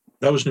important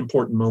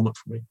moment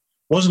for me.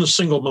 It wasn't a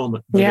single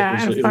moment, but it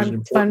was an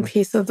important, fun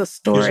piece of the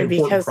story,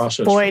 because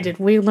boy, did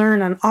we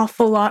learn an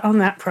awful lot on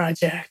that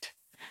project.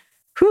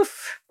 Whew.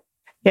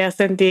 Yes,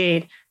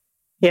 indeed.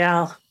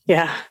 Yeah.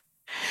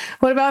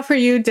 What about for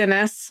you,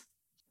 Dennis?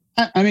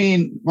 I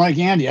mean, like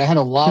Andy, I had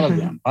a lot of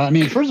them. I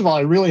mean, first of all,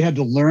 I really had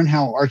to learn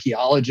how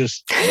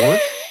archaeologists work,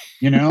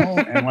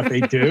 and what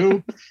they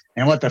do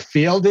and what the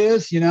field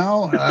is,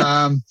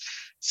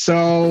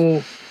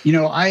 So,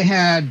 I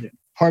had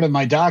part of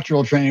my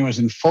doctoral training was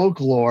in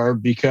folklore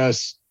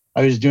because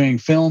I was doing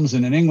films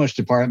in an English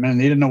department and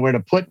they didn't know where to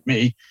put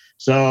me.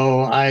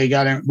 So I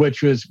got in,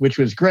 which was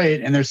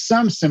great. And there's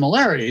some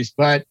similarities,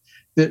 but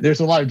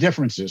there's a lot of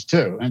differences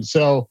too. And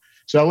so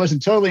I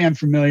wasn't totally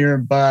unfamiliar,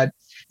 but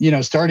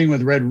starting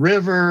with Red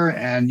River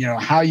and,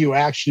 how you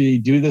actually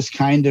do this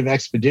kind of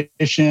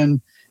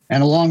expedition,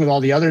 and along with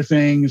all the other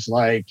things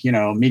like,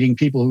 meeting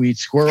people who eat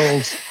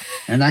squirrels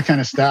and that kind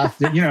of stuff,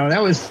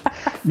 that was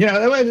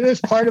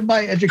part of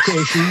my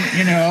education.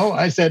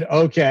 I said,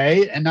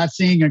 okay. And not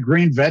seeing a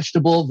green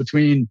vegetable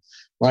between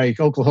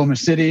like Oklahoma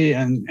City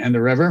and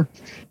the river.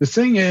 The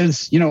thing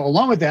is,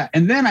 along with that,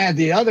 and then I had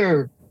the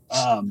other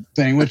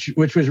thing,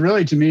 which was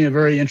really to me a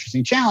very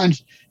interesting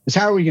challenge, is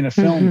how are we going to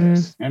film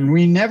this? And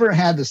we never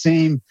had the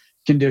same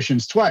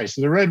conditions twice.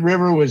 So the Red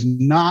River was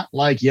not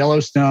like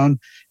Yellowstone,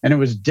 and it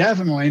was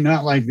definitely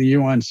not like the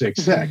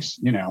U-166,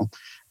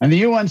 and the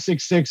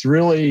U-166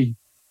 really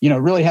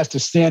has to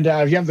stand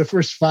out. If you have the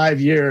first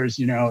 5 years,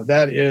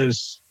 that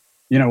is,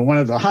 one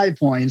of the high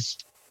points,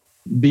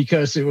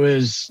 because it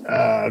was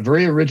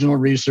very original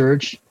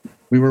research.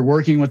 We were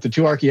working with the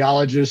two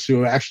archaeologists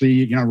who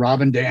actually,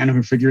 Rob and Dan,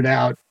 who figured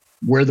out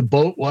where the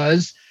boat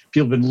was.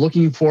 People have been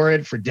looking for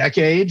it for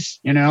decades,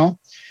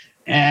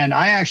 and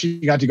I actually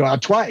got to go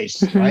out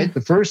twice, right?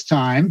 The first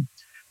time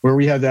where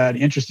we had that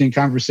interesting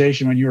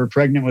conversation when you were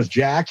pregnant with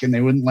Jack and they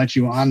wouldn't let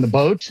you on the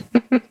boat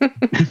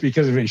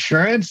because of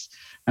insurance.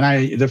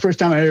 And the first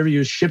time I ever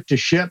used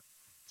ship-to-ship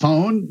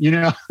phone,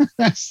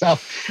 so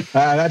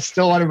that's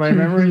still one of my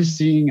memories,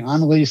 seeing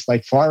Annalise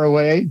like far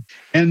away.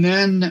 And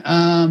then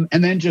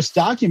just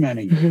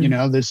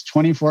documenting, this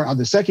 24 on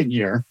the second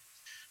year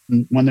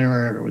when they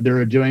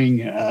were doing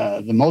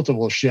the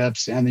multiple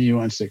ships and the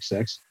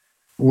U-166,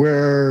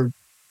 where,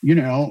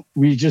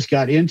 we just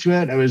got into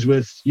it. I was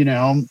with,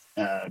 two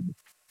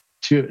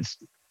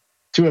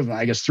of,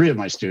 I guess, three of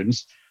my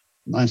students.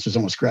 Mine was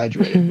almost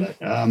graduated,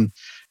 but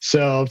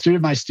so three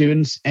of my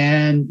students,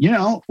 and,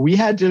 we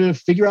had to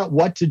figure out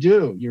what to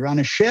do. You're on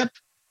a ship.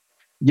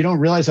 You don't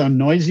realize how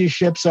noisy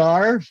ships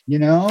are, you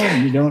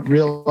don't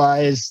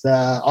realize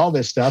all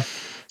this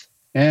stuff.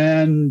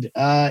 And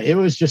it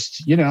was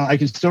just, I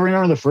can still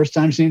remember the first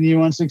time seeing the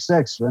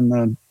U-166 when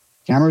the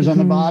camera's on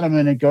the bottom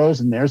and it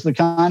goes, and there's the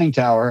conning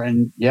tower.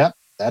 And yep,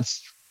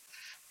 that's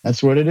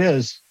what it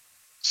is.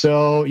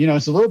 So,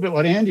 it's a little bit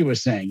what Andy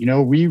was saying.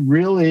 We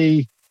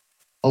really,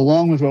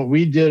 along with what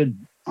we did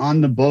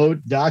on the boat,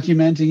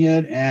 documenting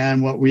it,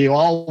 and what we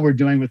all were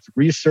doing with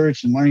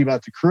research and learning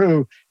about the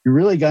crew, we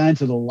really got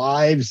into the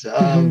lives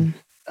of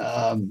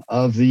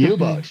the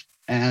U-boat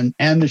and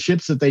the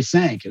ships that they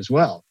sank as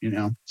well.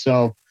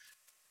 So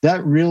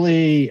that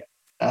really,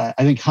 I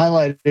think,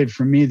 highlighted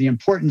for me the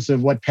importance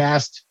of what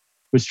PAST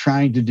was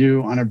trying to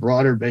do on a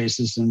broader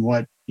basis, and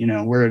what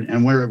where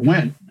it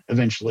went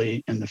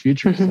eventually in the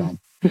future. So,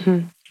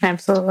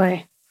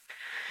 absolutely,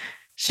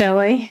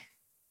 Sheli.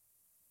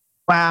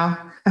 Wow.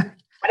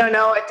 I don't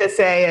know what to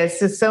say. It's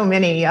just so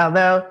many,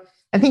 although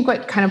I think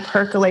what kind of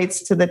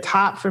percolates to the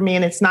top for me,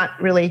 and it's not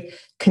really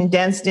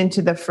condensed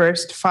into the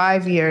first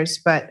 5 years,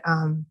 but,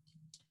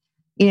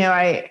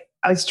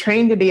 I was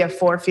trained to be a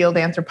 4-field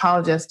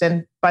anthropologist.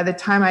 And by the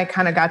time I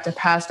kind of got to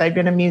PAST, I'd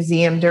been a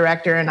museum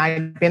director and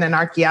I'd been an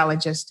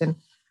archaeologist, and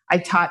I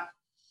taught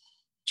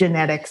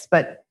genetics,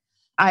 but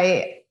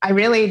I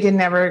really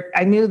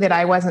I knew that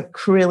I wasn't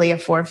really a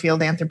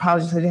 4-field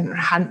anthropologist.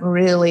 Hadn't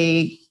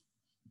really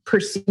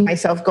perceive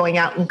myself going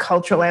out in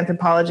cultural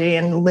anthropology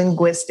and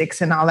linguistics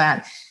and all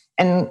that.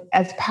 And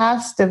as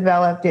PAST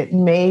developed, it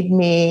made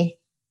me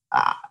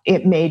a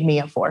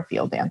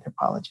 4-field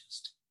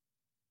anthropologist.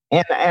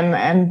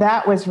 And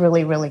that was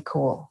really, really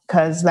cool,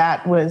 because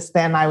that was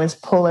then I was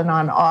pulling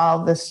on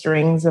all the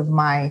strings of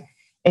my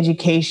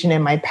education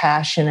and my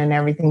passion and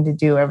everything to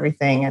do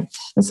everything. And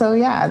so,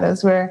 yeah,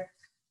 those were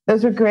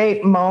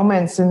great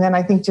moments. And then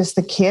I think just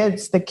the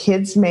kids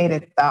made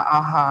it the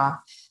aha.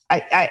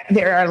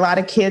 There are a lot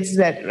of kids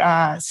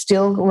that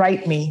still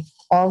write me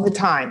all the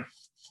time.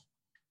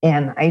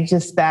 And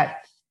was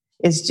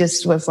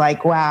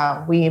like,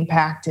 wow, we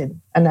impacted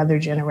another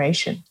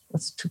generation.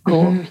 That's too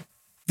cool.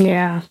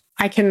 Yeah,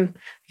 I can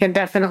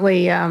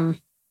definitely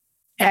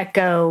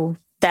echo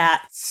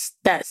that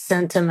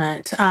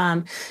sentiment.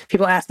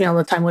 People ask me all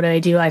the time, what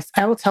do? I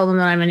will tell them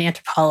that I'm an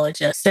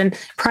anthropologist. And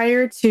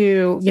prior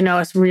to,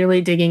 us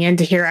really digging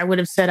into here, I would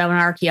have said I'm an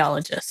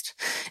archaeologist.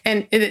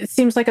 And it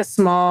seems like a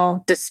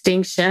small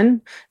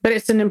distinction, but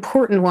it's an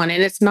important one.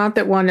 And it's not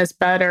that one is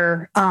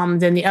better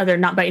than the other,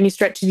 not by any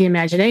stretch of the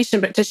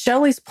imagination. But to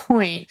Shelley's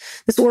point,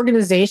 this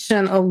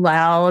organization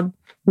allowed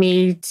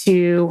me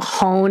to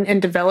hone and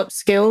develop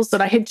skills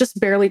that I had just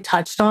barely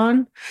touched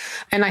on.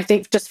 And I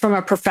think just from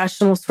a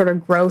professional sort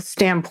of growth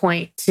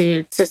standpoint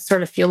to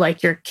sort of feel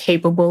like you're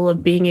capable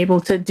of being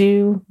able to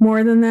do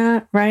more than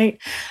that, right?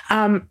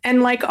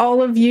 And like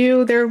all of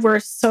you, there were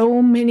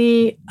so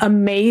many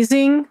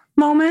amazing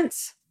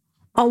moments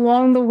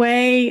along the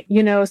way,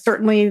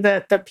 certainly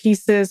the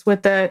pieces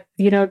with the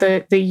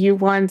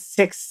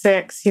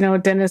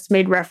U-166, Dennis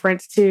made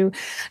reference to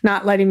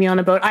not letting me on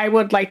a boat. I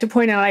would like to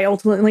point out I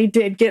ultimately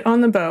did get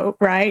on the boat,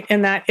 right?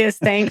 And that is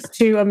thanks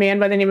to a man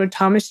by the name of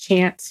Thomas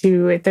Chance,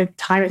 who at the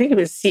time, I think it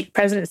was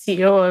president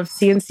CEO of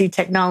CNC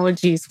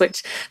Technologies,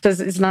 which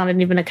is not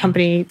even a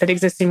company that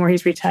exists anymore.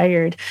 He's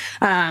retired,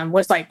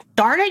 was like,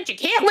 darn it, you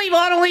can't leave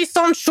Annalise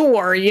on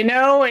shore,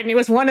 and it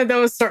was one of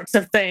those sorts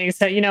of things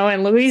that,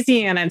 in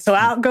Louisiana. And so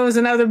out goes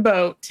another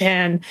boat,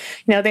 and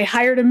they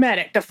hired a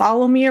medic to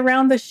follow me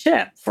around the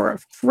ship for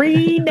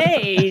 3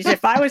 days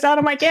if I was out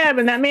of my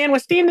cabin. That man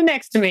was standing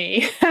next to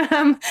me.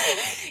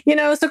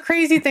 So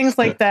crazy things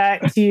like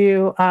that.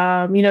 To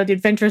the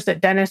adventures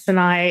that Dennis and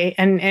I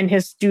and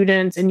his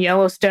students in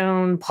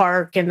Yellowstone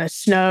Park in the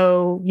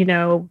snow,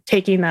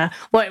 taking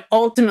what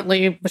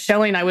ultimately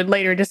Shelley and I would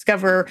later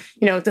discover,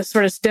 the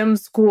sort of STEM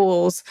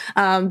schools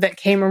that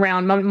came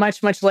around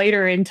much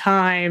later in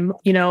time,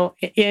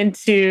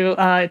 into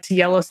to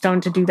Yellowstone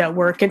to do that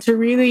work and to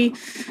really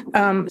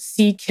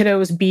see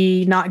kiddos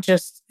be not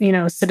just,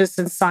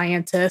 citizen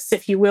scientists,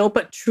 if you will,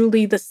 but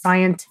truly the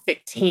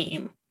scientific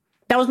team.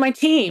 That was my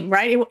team,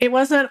 right? It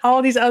wasn't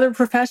all these other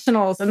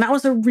professionals. And that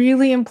was a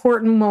really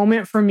important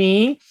moment for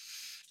me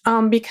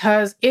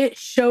because it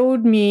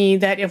showed me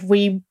that if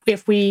we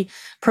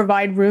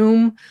provide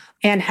room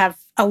and have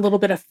a little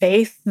bit of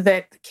faith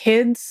that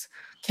kids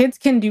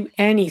can do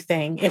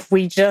anything if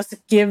we just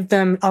give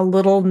them a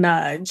little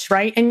nudge,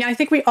 right? And I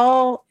think we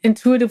all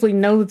intuitively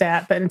know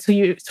that, but until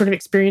you sort of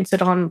experience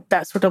it on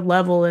that sort of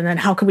level, and then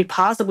how can we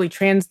possibly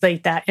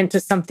translate that into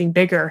something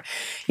bigger,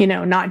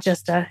 not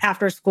just a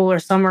after school or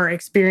summer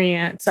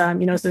experience,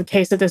 is the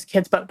case of this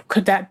kids, but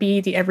could that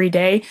be the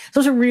everyday? So it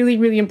was a really,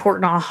 really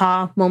important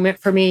aha moment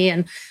for me.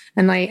 And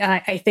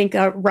I think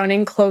a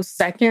running close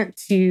second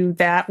to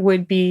that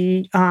would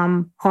be,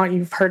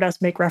 you've heard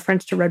us make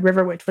reference to Red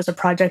River, which was a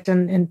project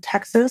in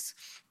Texas.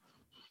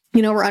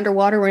 We're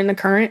underwater, we're in the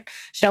current.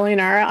 Shelley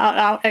and I are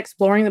out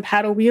exploring the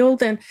paddle wheel.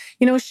 And,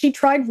 she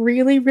tried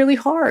really, really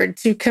hard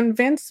to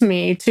convince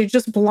me to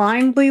just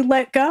blindly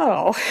let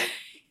go.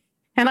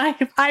 And I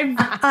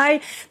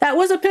that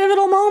was a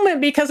pivotal moment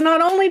because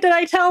not only did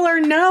I tell her,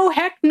 no,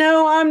 heck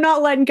no, I'm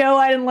not letting go.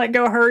 I didn't let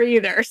go of her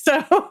either.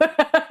 So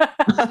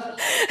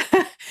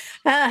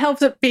that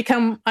helps it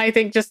become, I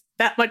think, just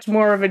that much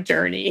more of a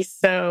journey.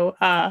 So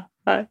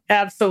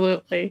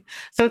absolutely.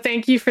 So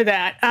thank you for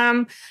that.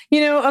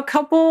 A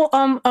couple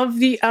of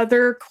the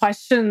other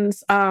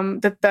questions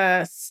that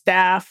the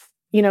staff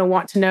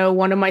want to know.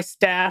 One of my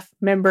staff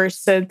members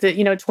said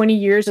that, 20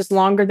 years is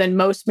longer than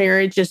most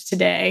marriages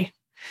today.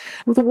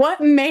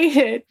 What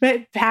made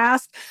it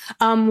past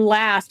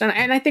last?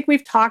 And I think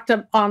we've talked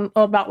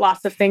about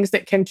lots of things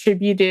that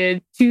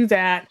contributed to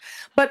that.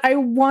 But I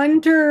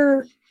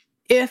wonder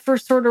if or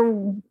sort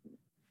of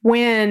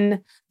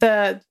when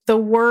the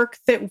work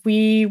that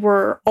we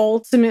were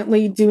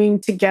ultimately doing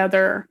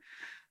together,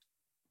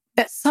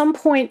 at some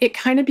point, it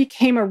kind of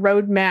became a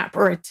roadmap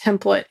or a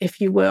template,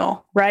 if you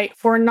will, right?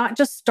 For not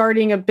just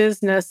starting a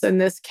business in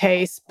this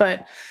case,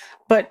 but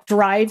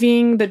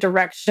driving the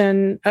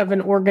direction of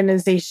an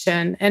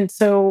organization. And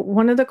so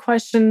one of the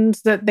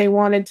questions that they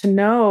wanted to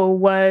know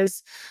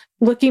was,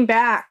 looking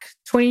back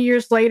 20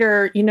 years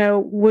later,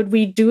 would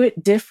we do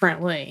it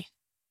differently?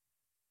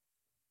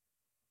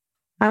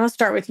 I'll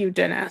start with you,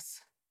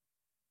 Dennis.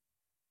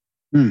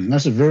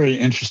 That's a very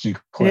interesting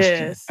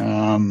question. It is.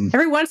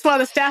 Every once in a while,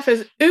 the staff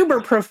is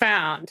uber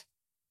profound.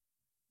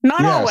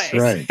 Not always.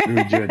 Right.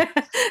 Very good.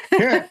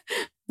 Here,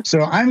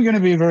 so I'm going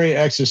to be very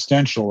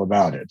existential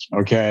about it.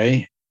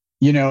 Okay.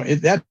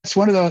 That's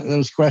one of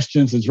those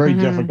questions that's very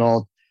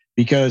difficult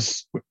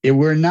because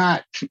we're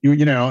not,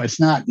 it's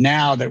not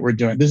now that we're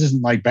doing, this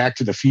isn't like Back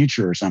to the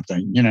Future or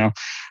something,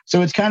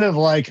 So it's kind of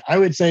like, I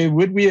would say,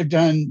 would we have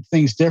done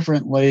things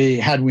differently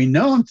had we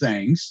known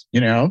things,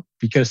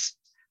 because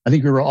I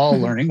think we were all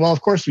learning. Well,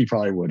 of course we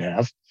probably would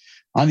have.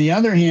 On the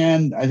other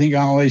hand, I think,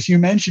 Annalise, you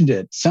mentioned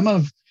it.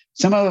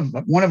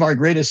 One of our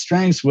greatest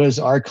strengths was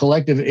our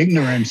collective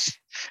ignorance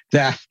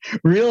that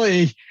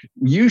really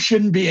you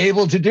shouldn't be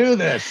able to do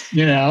this,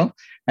 and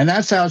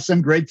that's how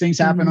some great things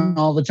happen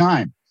all the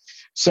time.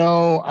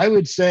 So I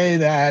would say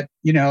that,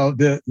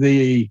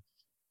 the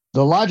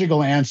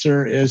logical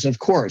answer is, of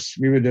course,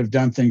 we would have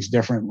done things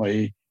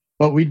differently.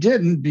 but we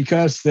didn't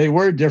because they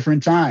were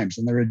different times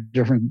and there were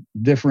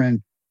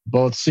different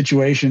both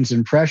situations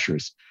and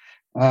pressures.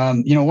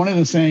 One of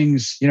the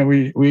things,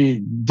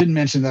 we didn't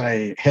mention that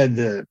I had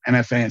the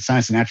MFA in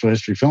Science and Natural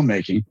History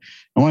Filmmaking.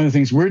 And one of the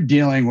things we're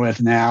dealing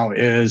with now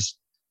is,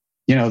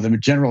 the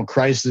general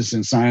crisis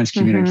in science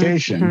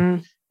communication.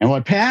 Mm-hmm. And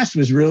what PAST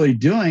was really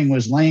doing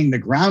was laying the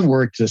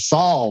groundwork to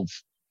solve,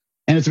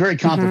 and it's a very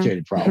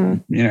complicated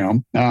problem,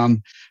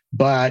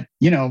 but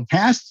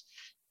PAST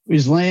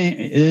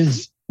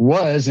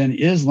was and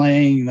is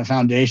laying the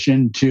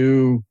foundation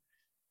to,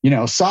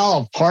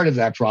 solve part of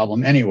that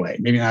problem anyway.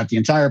 Maybe not the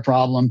entire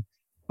problem,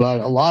 but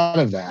a lot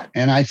of that.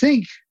 And I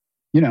think,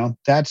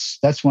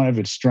 that's one of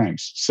its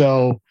strengths.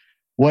 So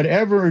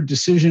whatever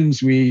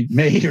decisions we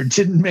made or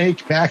didn't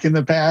make back in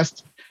the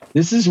past,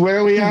 this is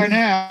where we are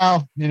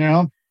now,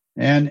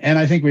 and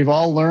I think we've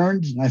all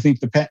learned. I think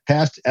the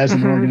past as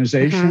an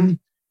organization,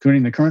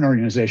 including the current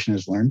organization,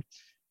 has learned.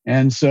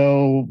 And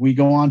so we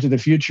go on to the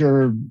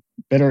future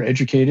better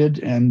educated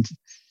and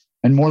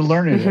more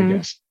learned, I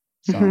guess.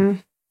 So.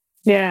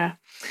 Yeah,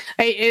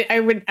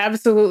 I would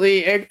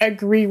absolutely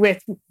agree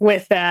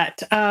with that.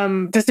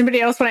 Does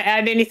anybody else want to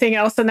add anything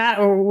else on that,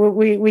 or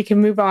we can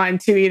move on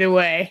to either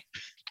way?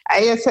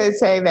 I guess I'd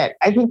say that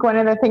I think one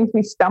of the things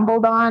we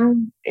stumbled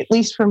on, at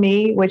least for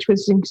me, which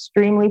was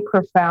extremely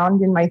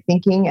profound in my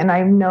thinking, and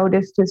I've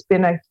noticed has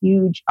been a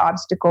huge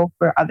obstacle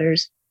for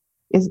others,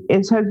 has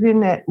been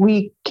that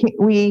we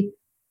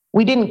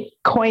didn't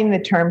coin the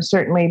term,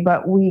 certainly,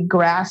 but we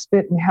grasped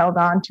it and held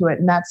on to it,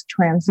 and that's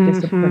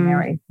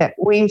transdisciplinary, that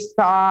we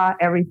saw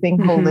everything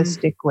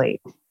holistically.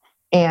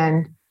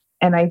 And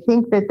I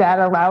think that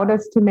allowed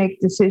us to make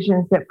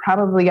decisions that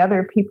probably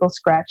other people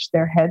scratched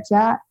their heads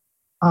at.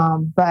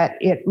 But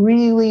it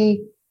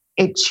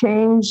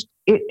changed.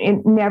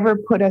 It never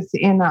put us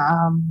in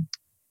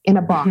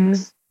a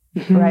box,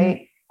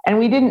 right? And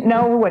we didn't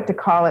know what to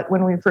call it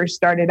when we first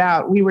started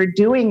out. We were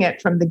doing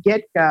it from the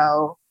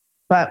get-go,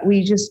 but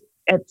we just,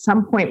 at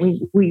some point,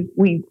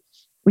 we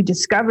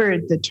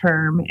discovered the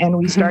term and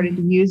we started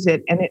to use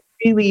it. And it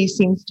really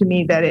seems to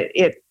me that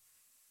it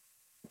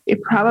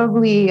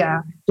probably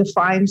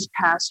defines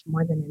PAST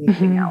more than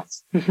anything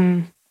else.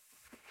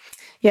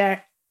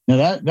 Yeah.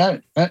 Now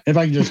that if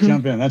I can just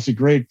jump in, that's a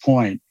great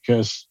point,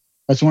 because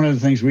that's one of the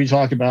things we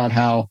talk about,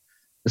 how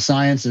the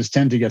sciences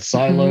tend to get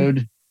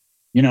siloed.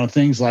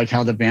 Things like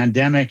how the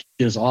pandemic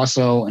is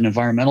also an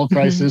environmental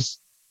crisis,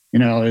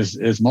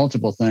 is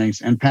multiple things.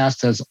 And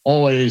PAST has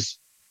always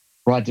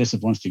brought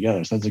disciplines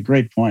together. So that's a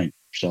great point,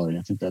 Sheli.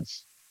 I think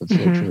that's so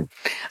true.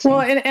 So.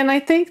 Well, and I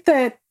think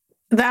that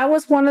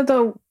was one of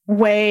the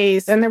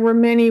ways, and there were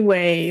many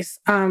ways,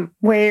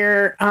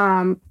 where,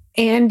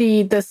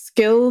 Andy, the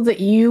skill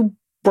that you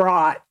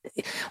brought,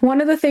 one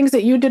of the things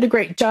that you did a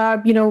great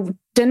job,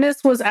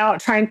 Dennis was out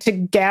trying to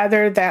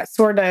gather that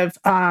sort of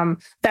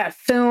that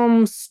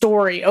film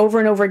story over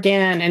and over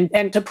again,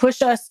 and to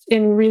push us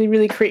in really,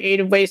 really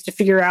creative ways to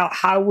figure out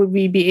how would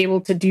we be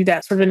able to do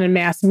that sort of in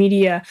mass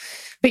media.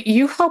 But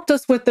you helped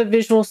us with the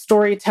visual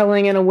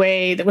storytelling in a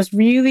way that was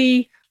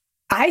really,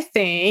 I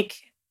think,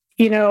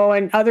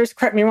 and others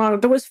correct me wrong,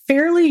 that was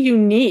fairly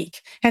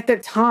unique at the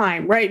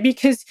time, right?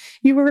 Because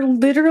you were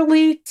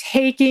literally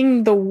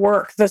taking the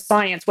work, the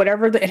science,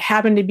 whatever it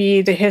happened to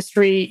be, the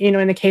history,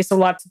 in the case of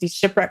lots of these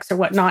shipwrecks or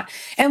whatnot,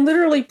 and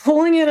literally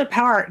pulling it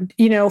apart,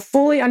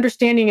 fully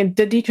understanding and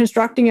the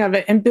deconstructing of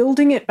it and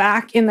building it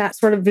back in that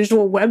sort of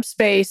visual web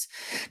space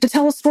to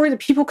tell a story that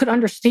people could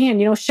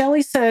understand.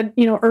 Sheli said,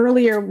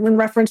 earlier in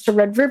reference to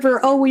Red River,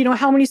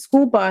 how many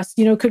school bus,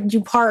 could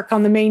you park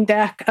on the main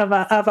deck of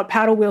a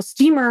paddle wheel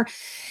steamer?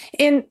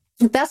 And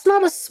that's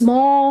not a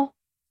small,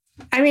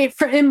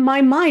 in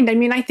my mind,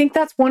 I think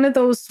that's one of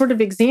those sort of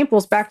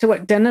examples, back to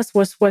what Dennis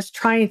was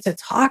trying to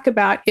talk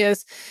about,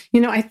 is,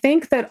 I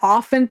think that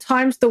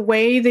oftentimes the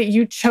way that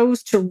you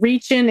chose to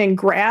reach in and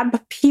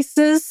grab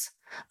pieces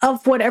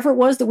of whatever it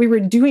was that we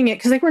were doing it,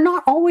 because they were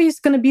not always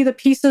going to be the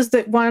pieces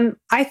that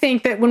I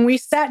think that when we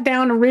sat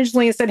down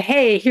originally and said,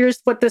 hey,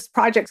 here's what this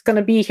project's going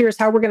to be, here's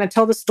how we're going to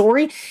tell the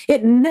story,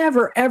 it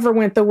never, ever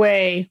went the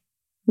way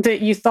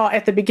that you thought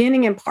at the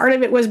beginning. And part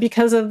of it was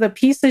because of the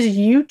pieces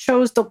you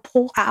chose to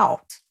pull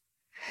out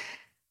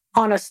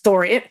on a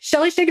story.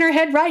 Sheli's shaking her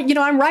head, right?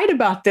 I'm right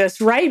about this,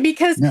 right?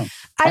 Because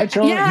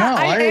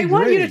I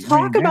want you to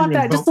talk about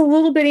that just a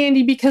little bit,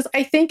 Andy, because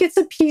I think it's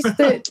a piece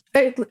that,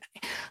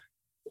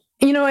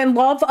 and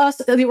love us,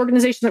 the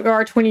organization that we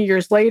are 20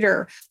 years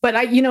later. But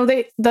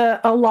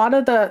a lot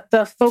of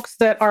the folks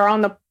that are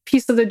on the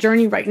piece of the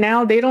journey right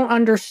now, they don't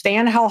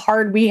understand how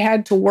hard we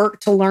had to work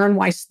to learn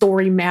why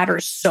story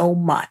matters so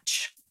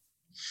much.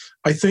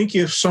 I think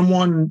if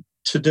someone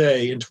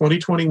today in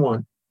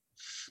 2021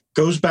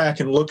 goes back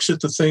and looks at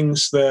the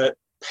things that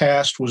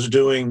PAST was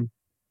doing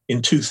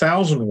in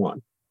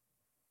 2001,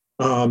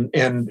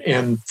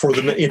 and for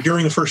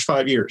during the first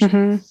 5 years,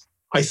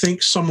 I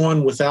think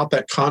someone without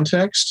that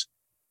context,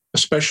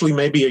 especially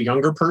maybe a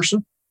younger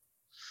person,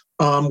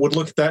 would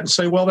look at that and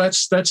say, well,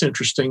 that's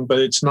interesting, but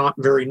it's not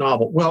very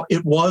novel. Well,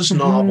 it was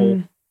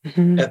novel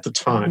at the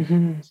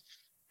time.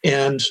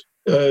 And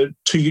to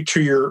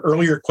your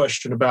earlier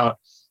question about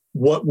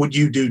what would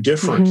you do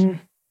different, Mm-hmm.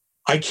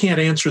 I can't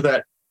answer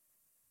that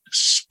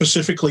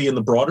specifically in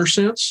the broader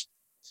sense,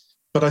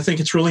 but I think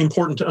it's really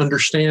important to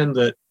understand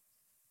that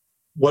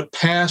what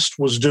past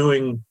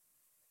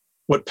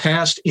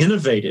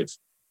innovative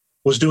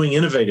was doing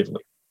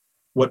innovatively,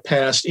 what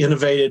past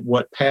innovated,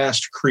 what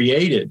past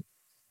created,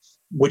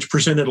 which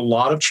presented a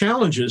lot of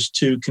challenges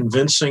to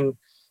convincing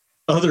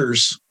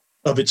others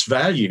of its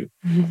value,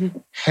 Mm-hmm.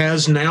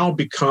 has now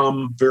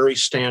become very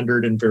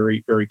standard and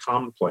very, very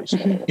commonplace,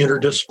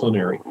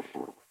 interdisciplinary.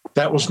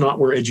 That was not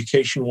where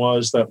education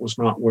was. That was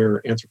not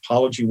where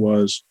anthropology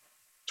was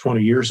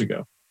 20 years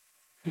ago.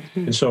 Mm-hmm.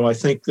 And so I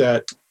think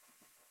that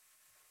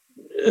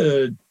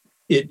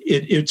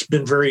it's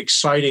been very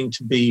exciting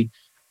to be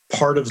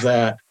part of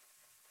that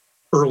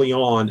early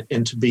on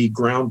and to be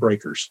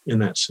groundbreakers in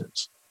that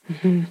sense.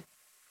 Mm-hmm.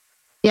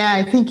 Yeah,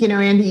 I think,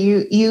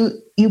 Andy,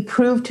 you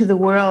proved to the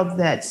world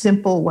that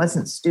simple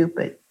wasn't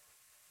stupid.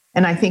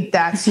 And I think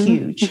that's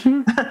huge.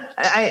 Mm-hmm.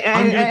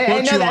 I'm going to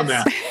quote you on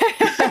that.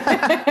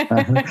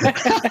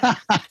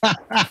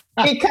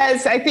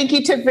 Because I think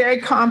you took very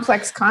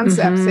complex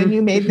concepts and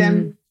you made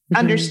them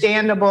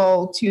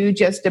understandable to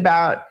just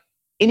about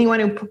anyone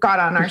who got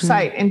on our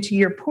site. And to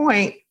your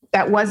point,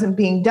 that wasn't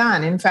being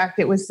done. In fact,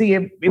 it was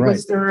the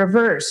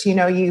reverse.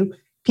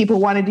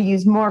 People wanted to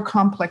use more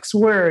complex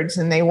words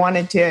and they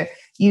wanted to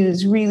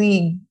use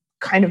really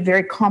kind of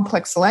very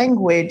complex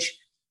language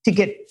to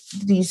get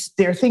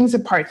their things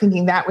apart,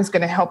 thinking that was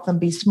going to help them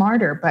be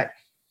smarter. But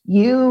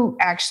you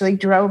actually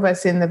drove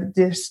us in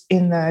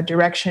the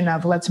direction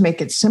of let's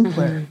make it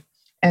simpler. Mm-hmm.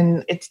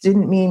 And it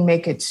didn't mean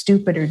make it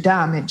stupid or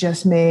dumb. It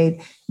just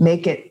make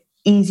it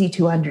easy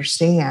to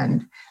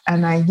understand.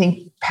 And I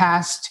think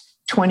past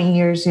 20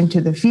 years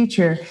into the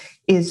future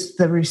is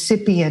the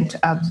recipient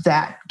of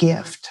that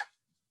gift.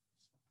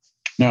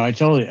 No, I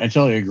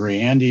totally agree.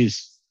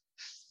 Andy's,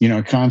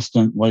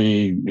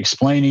 constantly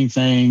explaining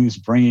things,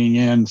 bringing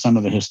in some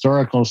of the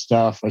historical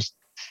stuff.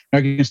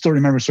 I can still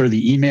remember sort of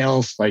the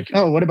emails like,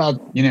 oh, what about,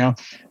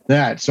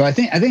 that? So I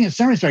think in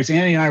some respects,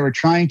 Andy and I were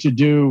trying to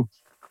do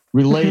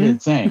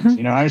related things.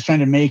 I was trying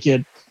to make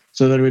it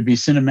so that it would be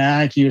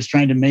cinematic. He was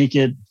trying to make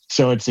it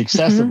so it's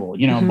accessible.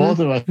 Both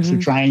of us are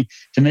trying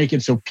to make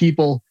it so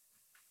people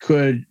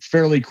could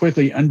fairly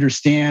quickly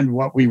understand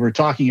what we were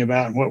talking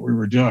about and what we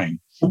were doing.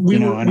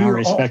 In our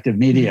respective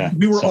media.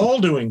 We were all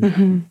doing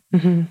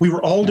that. We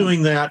were all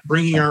doing that,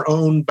 bringing our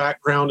own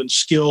background and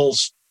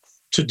skills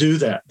to do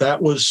that.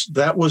 That was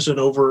an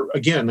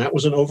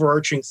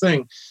overarching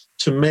thing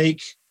to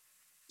make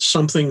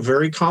something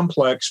very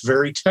complex,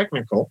 very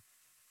technical.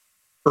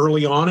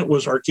 Early on, it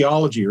was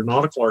archaeology or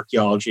nautical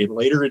archaeology, and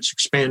later it's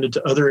expanded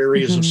to other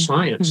areas of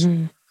science.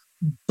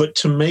 But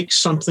to make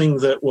something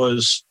that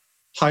was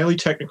highly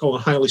technical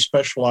and highly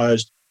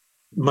specialized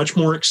much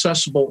more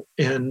accessible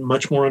and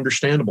much more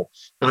understandable.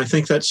 And I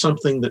think that's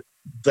something that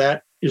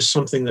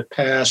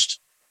past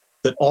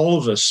that all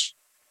of us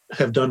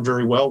have done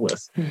very well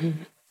with.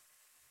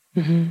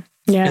 Yeah.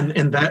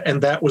 And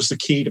that was the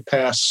key to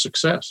past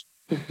success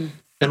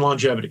and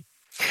longevity.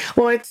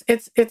 Well,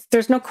 it's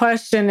there's no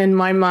question in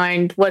my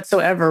mind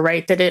whatsoever,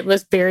 right, that it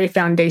was very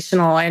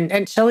foundational.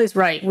 And Shelley's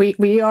right.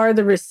 We are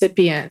the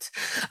recipient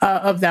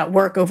of that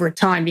work over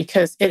time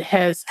because it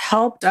has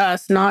helped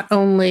us not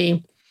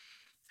only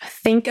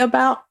think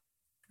about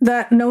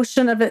that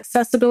notion of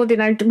accessibility.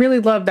 And I really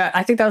love that.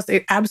 I think that was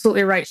the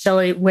absolutely right,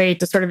 Shelley, way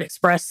to sort of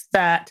express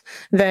that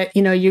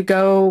you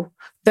go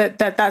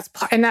that's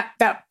and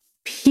that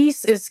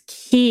piece is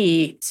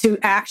key to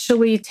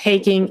actually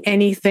taking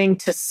anything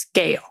to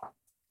scale,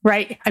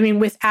 right? I mean,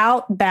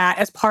 without that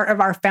as part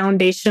of our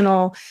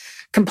foundational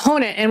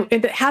component, and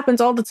it happens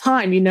all the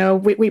time,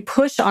 we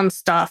push on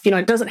stuff,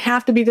 it doesn't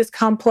have to be this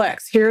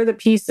complex. Here are the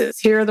pieces,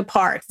 here are the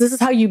parts. This is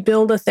how you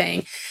build a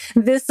thing.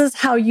 This is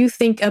how you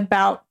think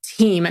about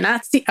team. And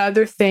that's the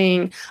other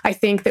thing I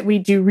think that we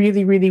do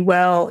really, really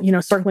well,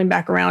 circling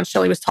back around,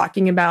 Shelley was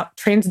talking about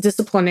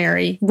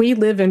transdisciplinary. We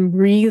live and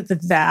breathe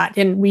that.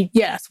 And we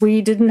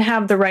didn't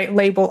have the right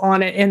label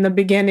on it in the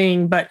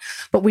beginning, but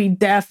we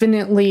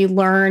definitely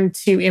learned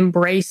to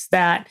embrace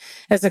that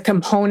as a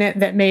component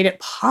that made it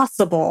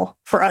possible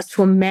for us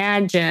to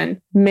imagine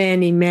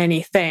many,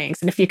 many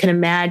things. And if you can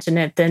imagine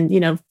it, then,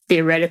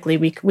 theoretically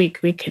we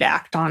could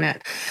act on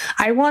it.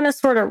 I want to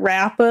sort of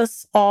wrap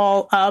us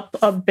all up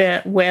a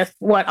bit with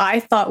what I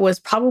thought was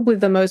probably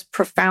the most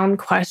profound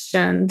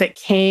question that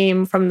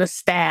came from the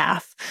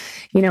staff,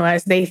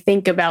 as they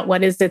think about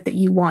what is it that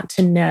you want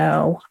to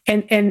know.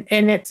 And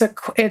it's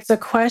a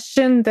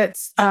question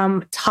that's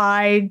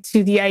tied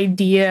to the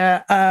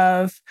idea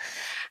of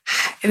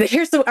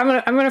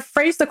I'm gonna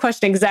phrase the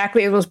question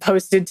exactly as it was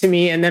posted to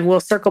me, and then we'll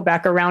circle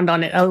back around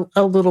on it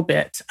a little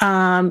bit.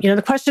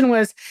 The question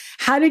was,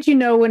 how did you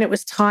know when it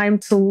was time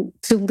to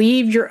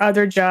leave your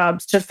other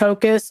jobs to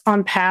focus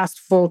on past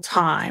full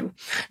time?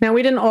 Now,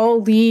 we didn't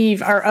all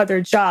leave our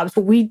other jobs,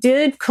 but we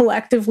did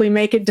collectively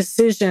make a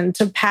decision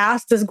to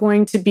past is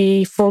going to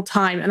be full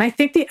time. And I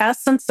think the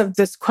essence of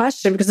this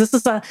question, because this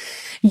is a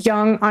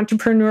young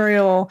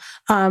entrepreneurial,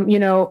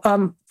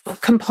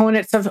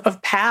 components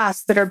of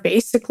past that are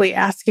basically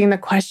asking the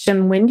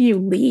question, when do you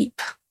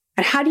leap?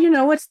 And how do you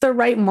know it's the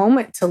right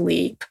moment to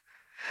leap?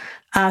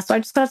 So I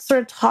just got to sort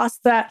of toss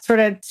that sort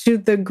of to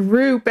the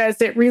group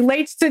as it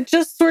relates to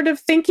just sort of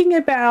thinking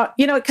about,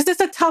 because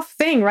it's a tough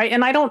thing, right?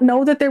 And I don't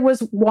know that there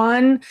was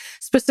one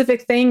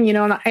specific thing,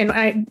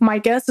 my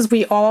guess is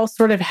we all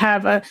sort of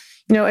have a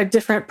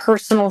different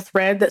personal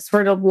thread that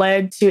sort of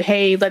led to,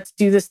 hey, let's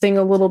do this thing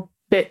a little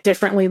bit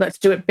differently. Let's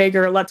do it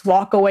bigger. Let's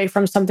walk away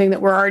from something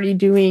that we're already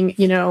doing,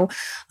 in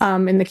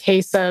the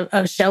case of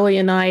Sheli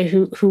and I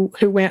who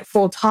went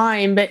full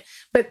time. But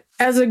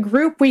as a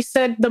group, we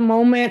said the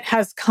moment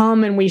has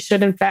come and we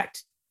should, in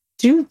fact,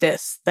 do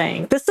this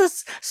thing. This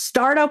is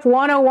Startup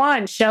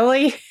 101,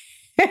 Sheli.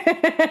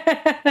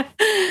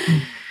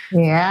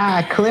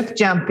 Yeah, cliff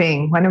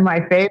jumping, one of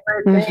my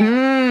favorite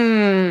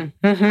things.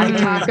 I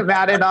talk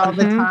about it all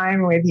the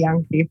time with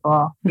young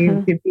people.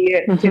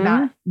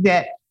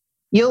 That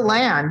you'll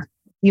land.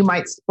 You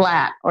might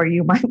splat or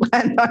you might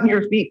land on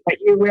your feet, but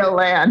you will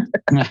land.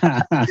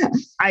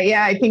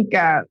 I think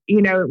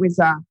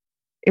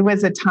it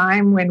was a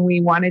time when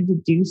we wanted to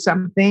do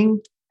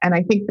something, and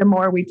I think the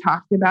more we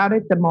talked about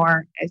it, the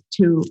more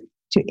to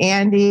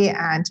Andy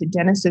and to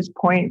Dennis's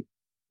point,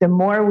 the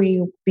more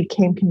we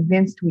became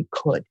convinced we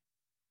could.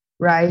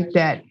 Right?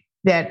 That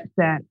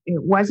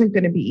it wasn't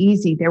going to be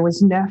easy. There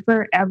was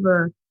never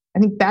ever. I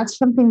think that's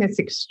something that's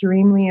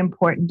extremely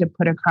important to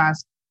put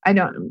across.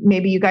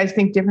 Maybe you guys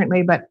think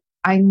differently, but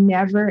I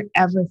never,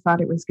 ever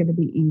thought it was going to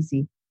be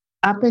easy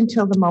up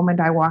until the moment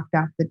I walked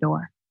out the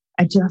door.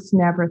 I just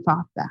never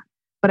thought that,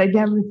 but I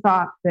never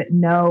thought that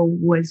no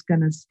was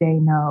going to stay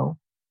no.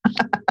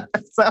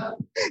 So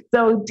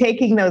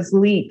taking those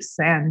leaps,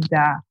 and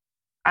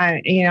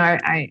I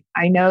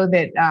know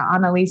that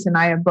Annalise and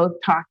I have both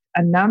talked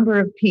a number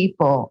of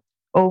people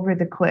over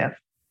the cliff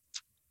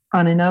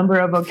on a number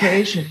of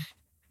occasions.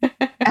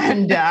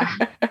 And here,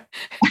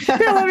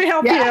 let me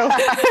help you. Here,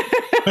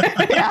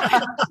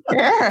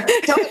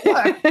 don't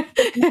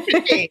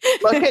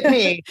look at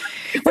me.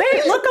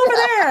 Wait, look over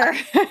there.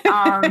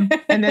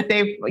 And that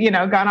they've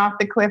gone off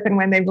the cliff, and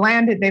when they've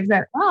landed, they've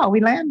said, "Oh, we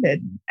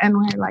landed," and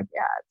we're like,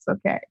 "Yeah, it's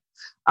okay."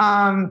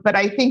 But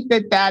I think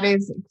that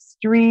is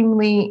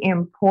extremely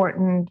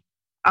important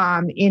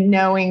in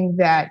knowing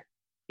that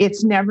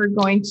it's never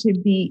going to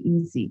be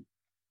easy,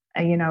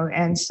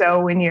 And so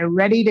when you're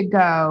ready to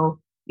go,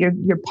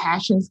 your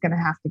passion is going to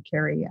have to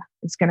carry you.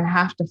 It's going to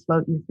have to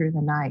float you through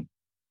the night.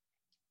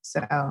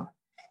 So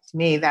to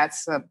me, that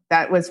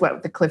was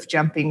what the cliff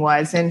jumping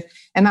was. And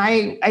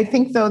I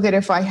think, though, that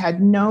if I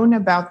had known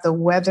about the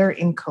weather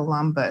in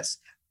Columbus,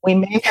 we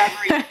may have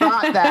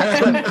rethought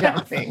that cliff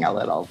jumping a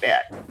little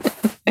bit.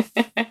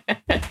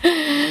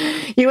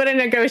 You would have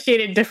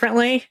negotiated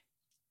differently?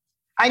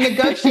 I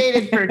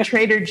negotiated for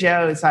Trader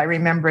Joe's. I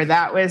remember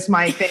that was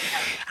my thing.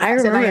 I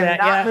remember that.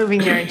 Not moving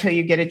there until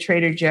you get a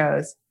Trader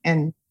Joe's,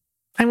 and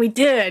we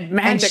did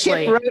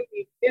magically. And Chip wrote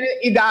me,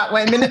 you got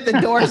one. Then at the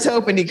doors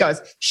opened, he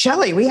goes,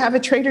 "Sheli, we have a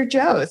Trader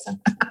Joe's."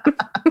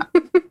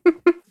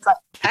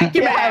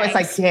 I was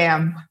like,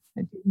 "Damn,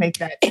 I did make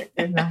that."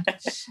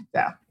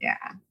 So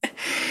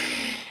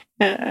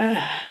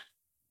yeah.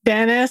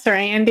 Dennis or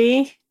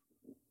Andy?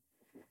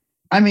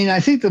 I mean, I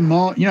think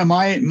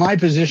my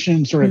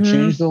position sort of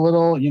changed a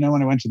little,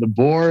 when I went to the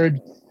board,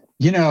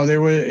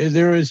 there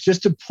was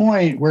just a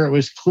point where it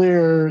was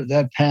clear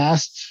that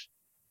past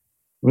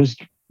was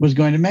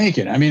going to make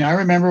it. I mean, I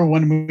remember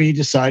when we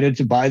decided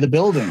to buy the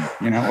building,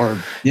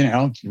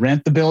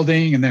 rent the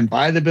building and then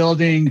buy the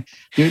building,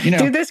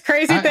 do this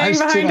crazy thing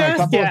behind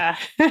us. Yeah.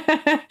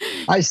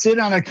 I sit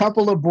on a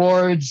couple of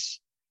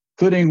boards,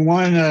 including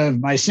one of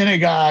my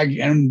synagogue,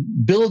 and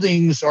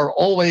buildings are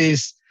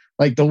always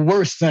like the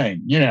worst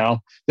thing, they're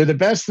the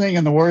best thing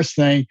and the worst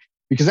thing,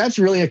 because that's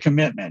really a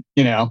commitment.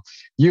 You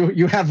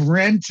have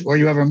rent or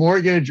you have a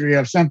mortgage or you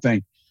have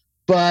something.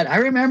 But I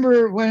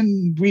remember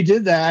when we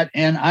did that,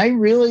 and I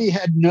really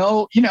had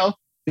there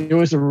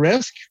was a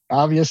risk,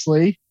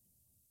 obviously,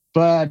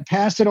 but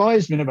past had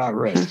always been about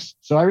risks.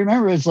 So I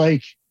remember it's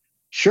like,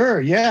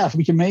 sure, yeah, if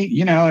we can make,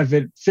 if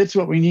it fits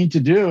what we need to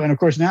do. And of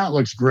course, now it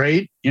looks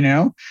great.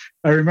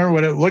 I remember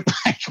what it looked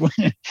like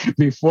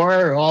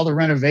before all the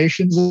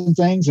renovations and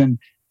things, and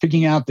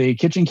picking out the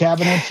kitchen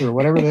cabinets or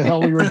whatever the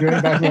hell we were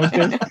doing back in those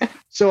days.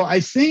 So I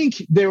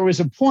think there was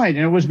a point,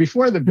 and it was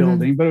before the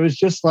building, but it was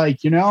just like,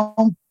 we're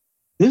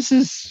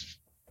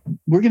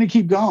going to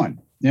keep going,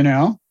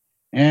 and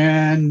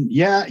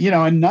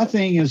and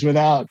nothing is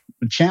without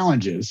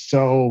challenges.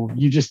 So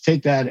you just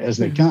take that as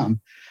they come.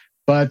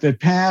 But the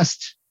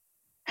past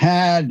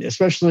had,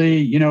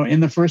 especially, in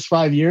the first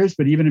 5 years,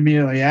 but even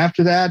immediately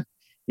after that,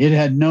 it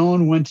had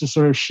known when to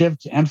sort of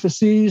shift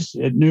emphases.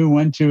 It knew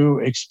when to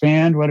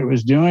expand what it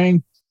was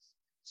doing.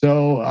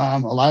 So a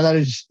lot of that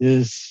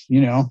is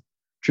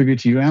tribute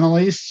to you,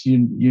 Annalise. You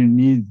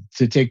need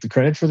to take the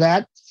credit for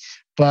that.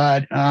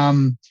 But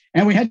and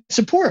we had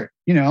support.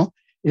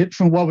 It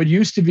from what would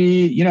used to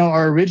be,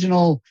 our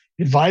original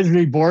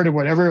advisory board or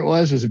whatever it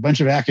was a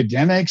bunch of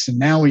academics, and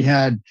now we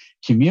had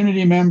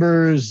community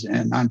members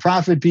and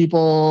nonprofit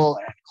people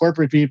and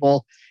corporate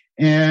people.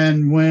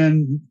 And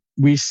when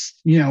we,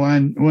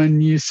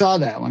 when you saw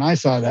that, when I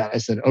saw that, I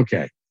said,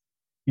 okay,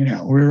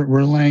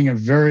 we're laying a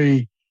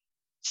very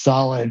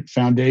solid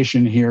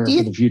foundation here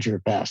for the future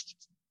of PAST.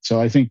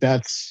 So I think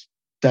that's.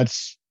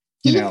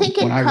 Do you think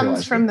it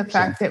comes from the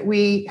fact that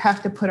we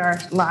have to put our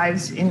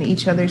lives in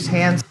each other's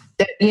hands?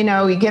 That,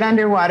 you get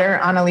underwater.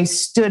 Annalise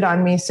stood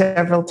on me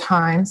several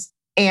times,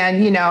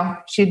 and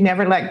she'd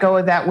never let go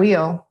of that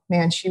wheel.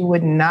 Man, she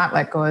would not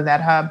let go of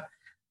that hub.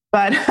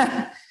 But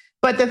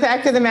but the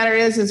fact of the matter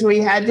is we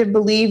had to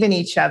believe in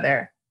each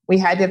other. We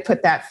had to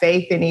put that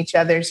faith in each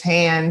other's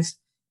hands.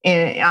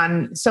 And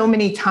on so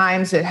many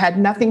times it had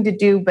nothing to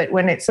do, but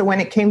when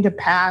it came to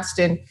PAST,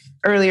 and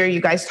earlier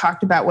you guys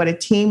talked about what a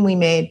team we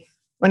made.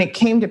 When it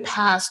came to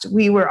PAST,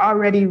 we were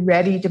already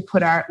ready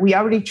to we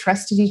already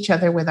trusted each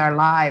other with our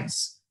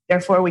lives.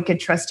 Therefore, we could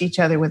trust each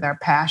other with our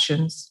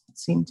passions, it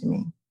seemed to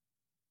me.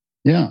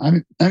 Yeah.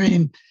 I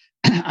mean,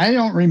 I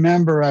don't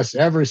remember us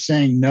ever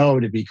saying no,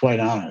 to be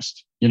quite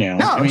honest.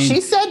 No, she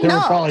said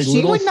no.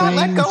 She would not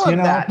let go of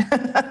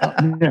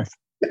that. No.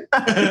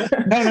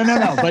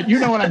 But you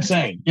know what I'm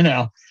saying.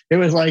 It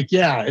was like,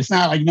 yeah, it's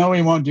not like, no,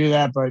 we won't do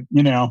that. But,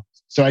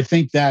 so I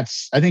think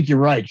you're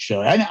right,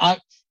 Sheli.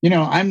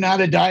 I'm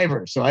not a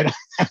diver, so I don't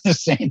have the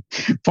same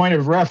point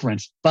of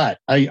reference, but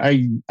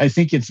I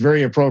think it's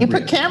very appropriate. You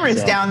put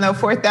cameras down, though,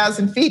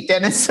 4,000 feet,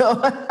 Dennis.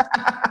 So.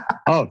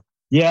 Oh,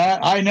 yeah,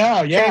 I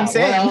know. Yeah.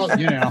 Same.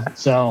 Well,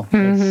 so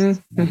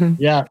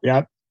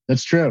yeah,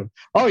 that's true.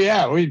 Oh,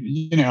 yeah.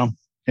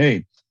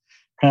 Hey,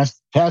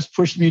 past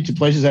pushed me to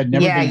places I'd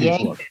never been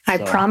before. I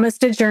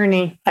promised a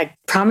journey. I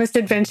promised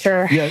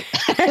adventure. Yeah.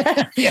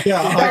 I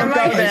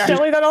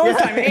Sheli that all the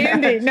time.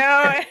 Andy,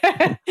 no.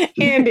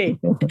 Andy.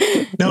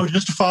 No,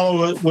 just to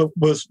follow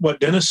what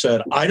Dennis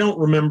said, I don't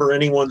remember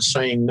anyone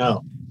saying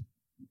no.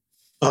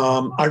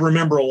 I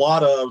remember a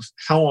lot of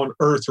how on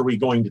earth are we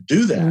going to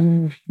do that?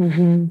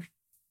 Mm-hmm.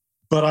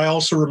 But I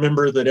also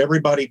remember that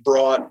everybody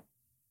brought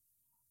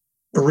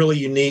a really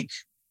unique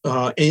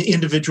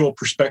individual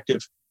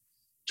perspective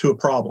to a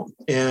problem.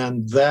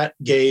 And that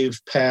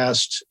gave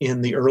PAST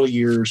in the early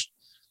years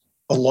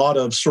a lot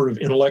of sort of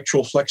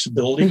intellectual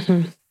flexibility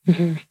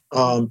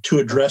to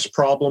address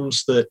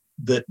problems that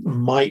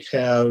might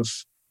have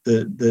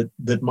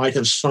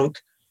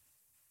sunk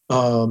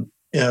a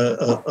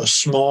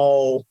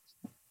small,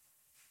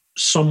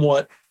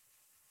 somewhat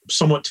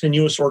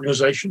tenuous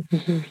organization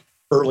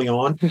early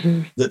on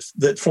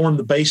that formed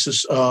the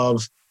basis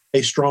of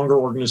a stronger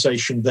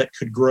organization that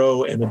could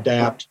grow and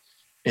adapt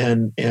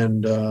and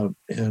into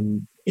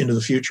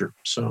the future.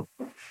 So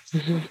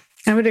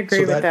I would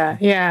agree with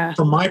that. Yeah.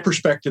 From my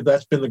perspective,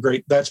 that's been the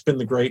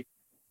great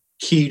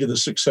key to the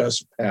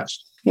success of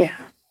PAST. Yeah.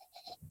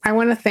 I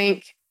want to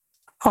thank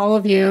all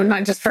of you,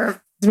 not just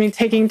for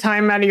taking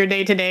time out of your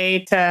day to day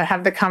to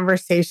have the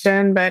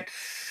conversation, but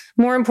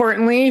more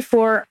importantly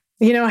for,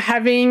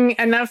 having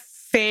enough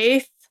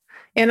faith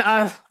in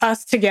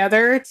us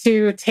together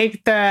to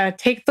take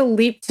the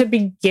leap to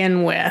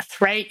begin with,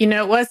 right?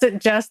 It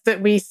wasn't just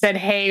that we said,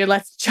 hey,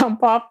 let's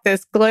jump off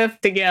this cliff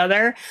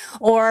together,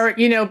 or,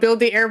 build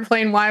the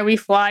airplane while we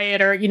fly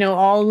it, or,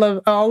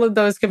 all of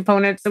those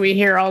components that we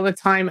hear all the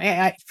time.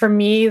 For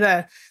me,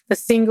 the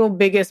single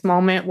biggest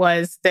moment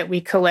was that we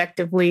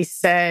collectively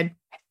said,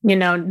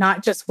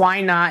 not just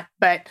why not,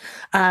 but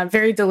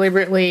very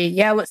deliberately,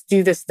 let's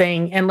do this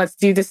thing, and let's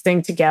do this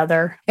thing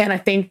together. And I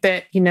think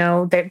that,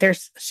 that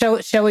there's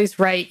Shelley's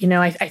right.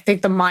 I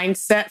think the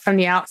mindset from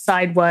the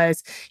outside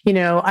was,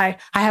 I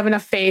have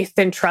enough faith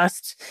and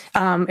trust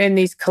in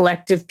these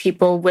collective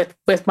people with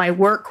my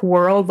work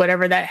world,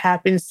 whatever that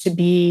happens to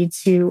be,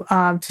 to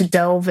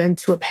delve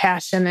into a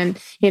passion. And,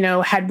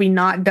 had we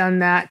not done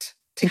that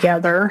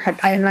together,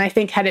 and I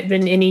think had it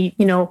been any,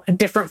 a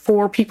different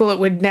four people, it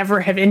would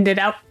never have ended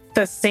up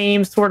the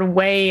same sort of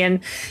way.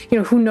 And,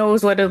 who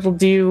knows what it'll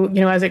do,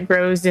 as it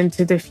grows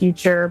into the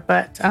future.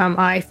 But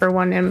I, for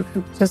one, am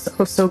just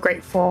so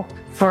grateful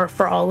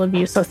for all of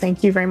you. So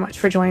thank you very much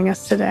for joining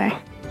us today.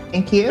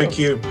 Thank you. Thank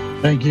you.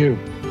 Thank you.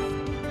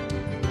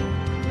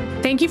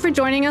 Thank you for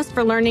joining us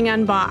for Learning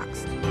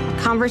Unboxed, a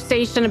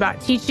conversation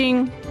about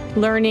teaching,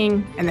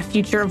 learning, and the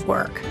future of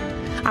work.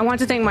 I want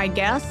to thank my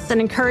guests and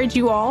encourage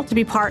you all to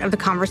be part of the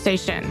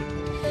conversation.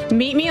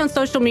 Meet me on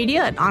social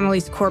media at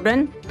Annalise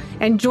Corbin,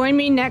 and join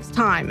me next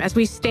time as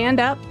we stand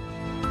up,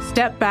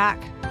 step back,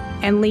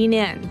 and lean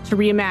in to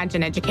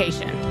reimagine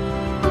education.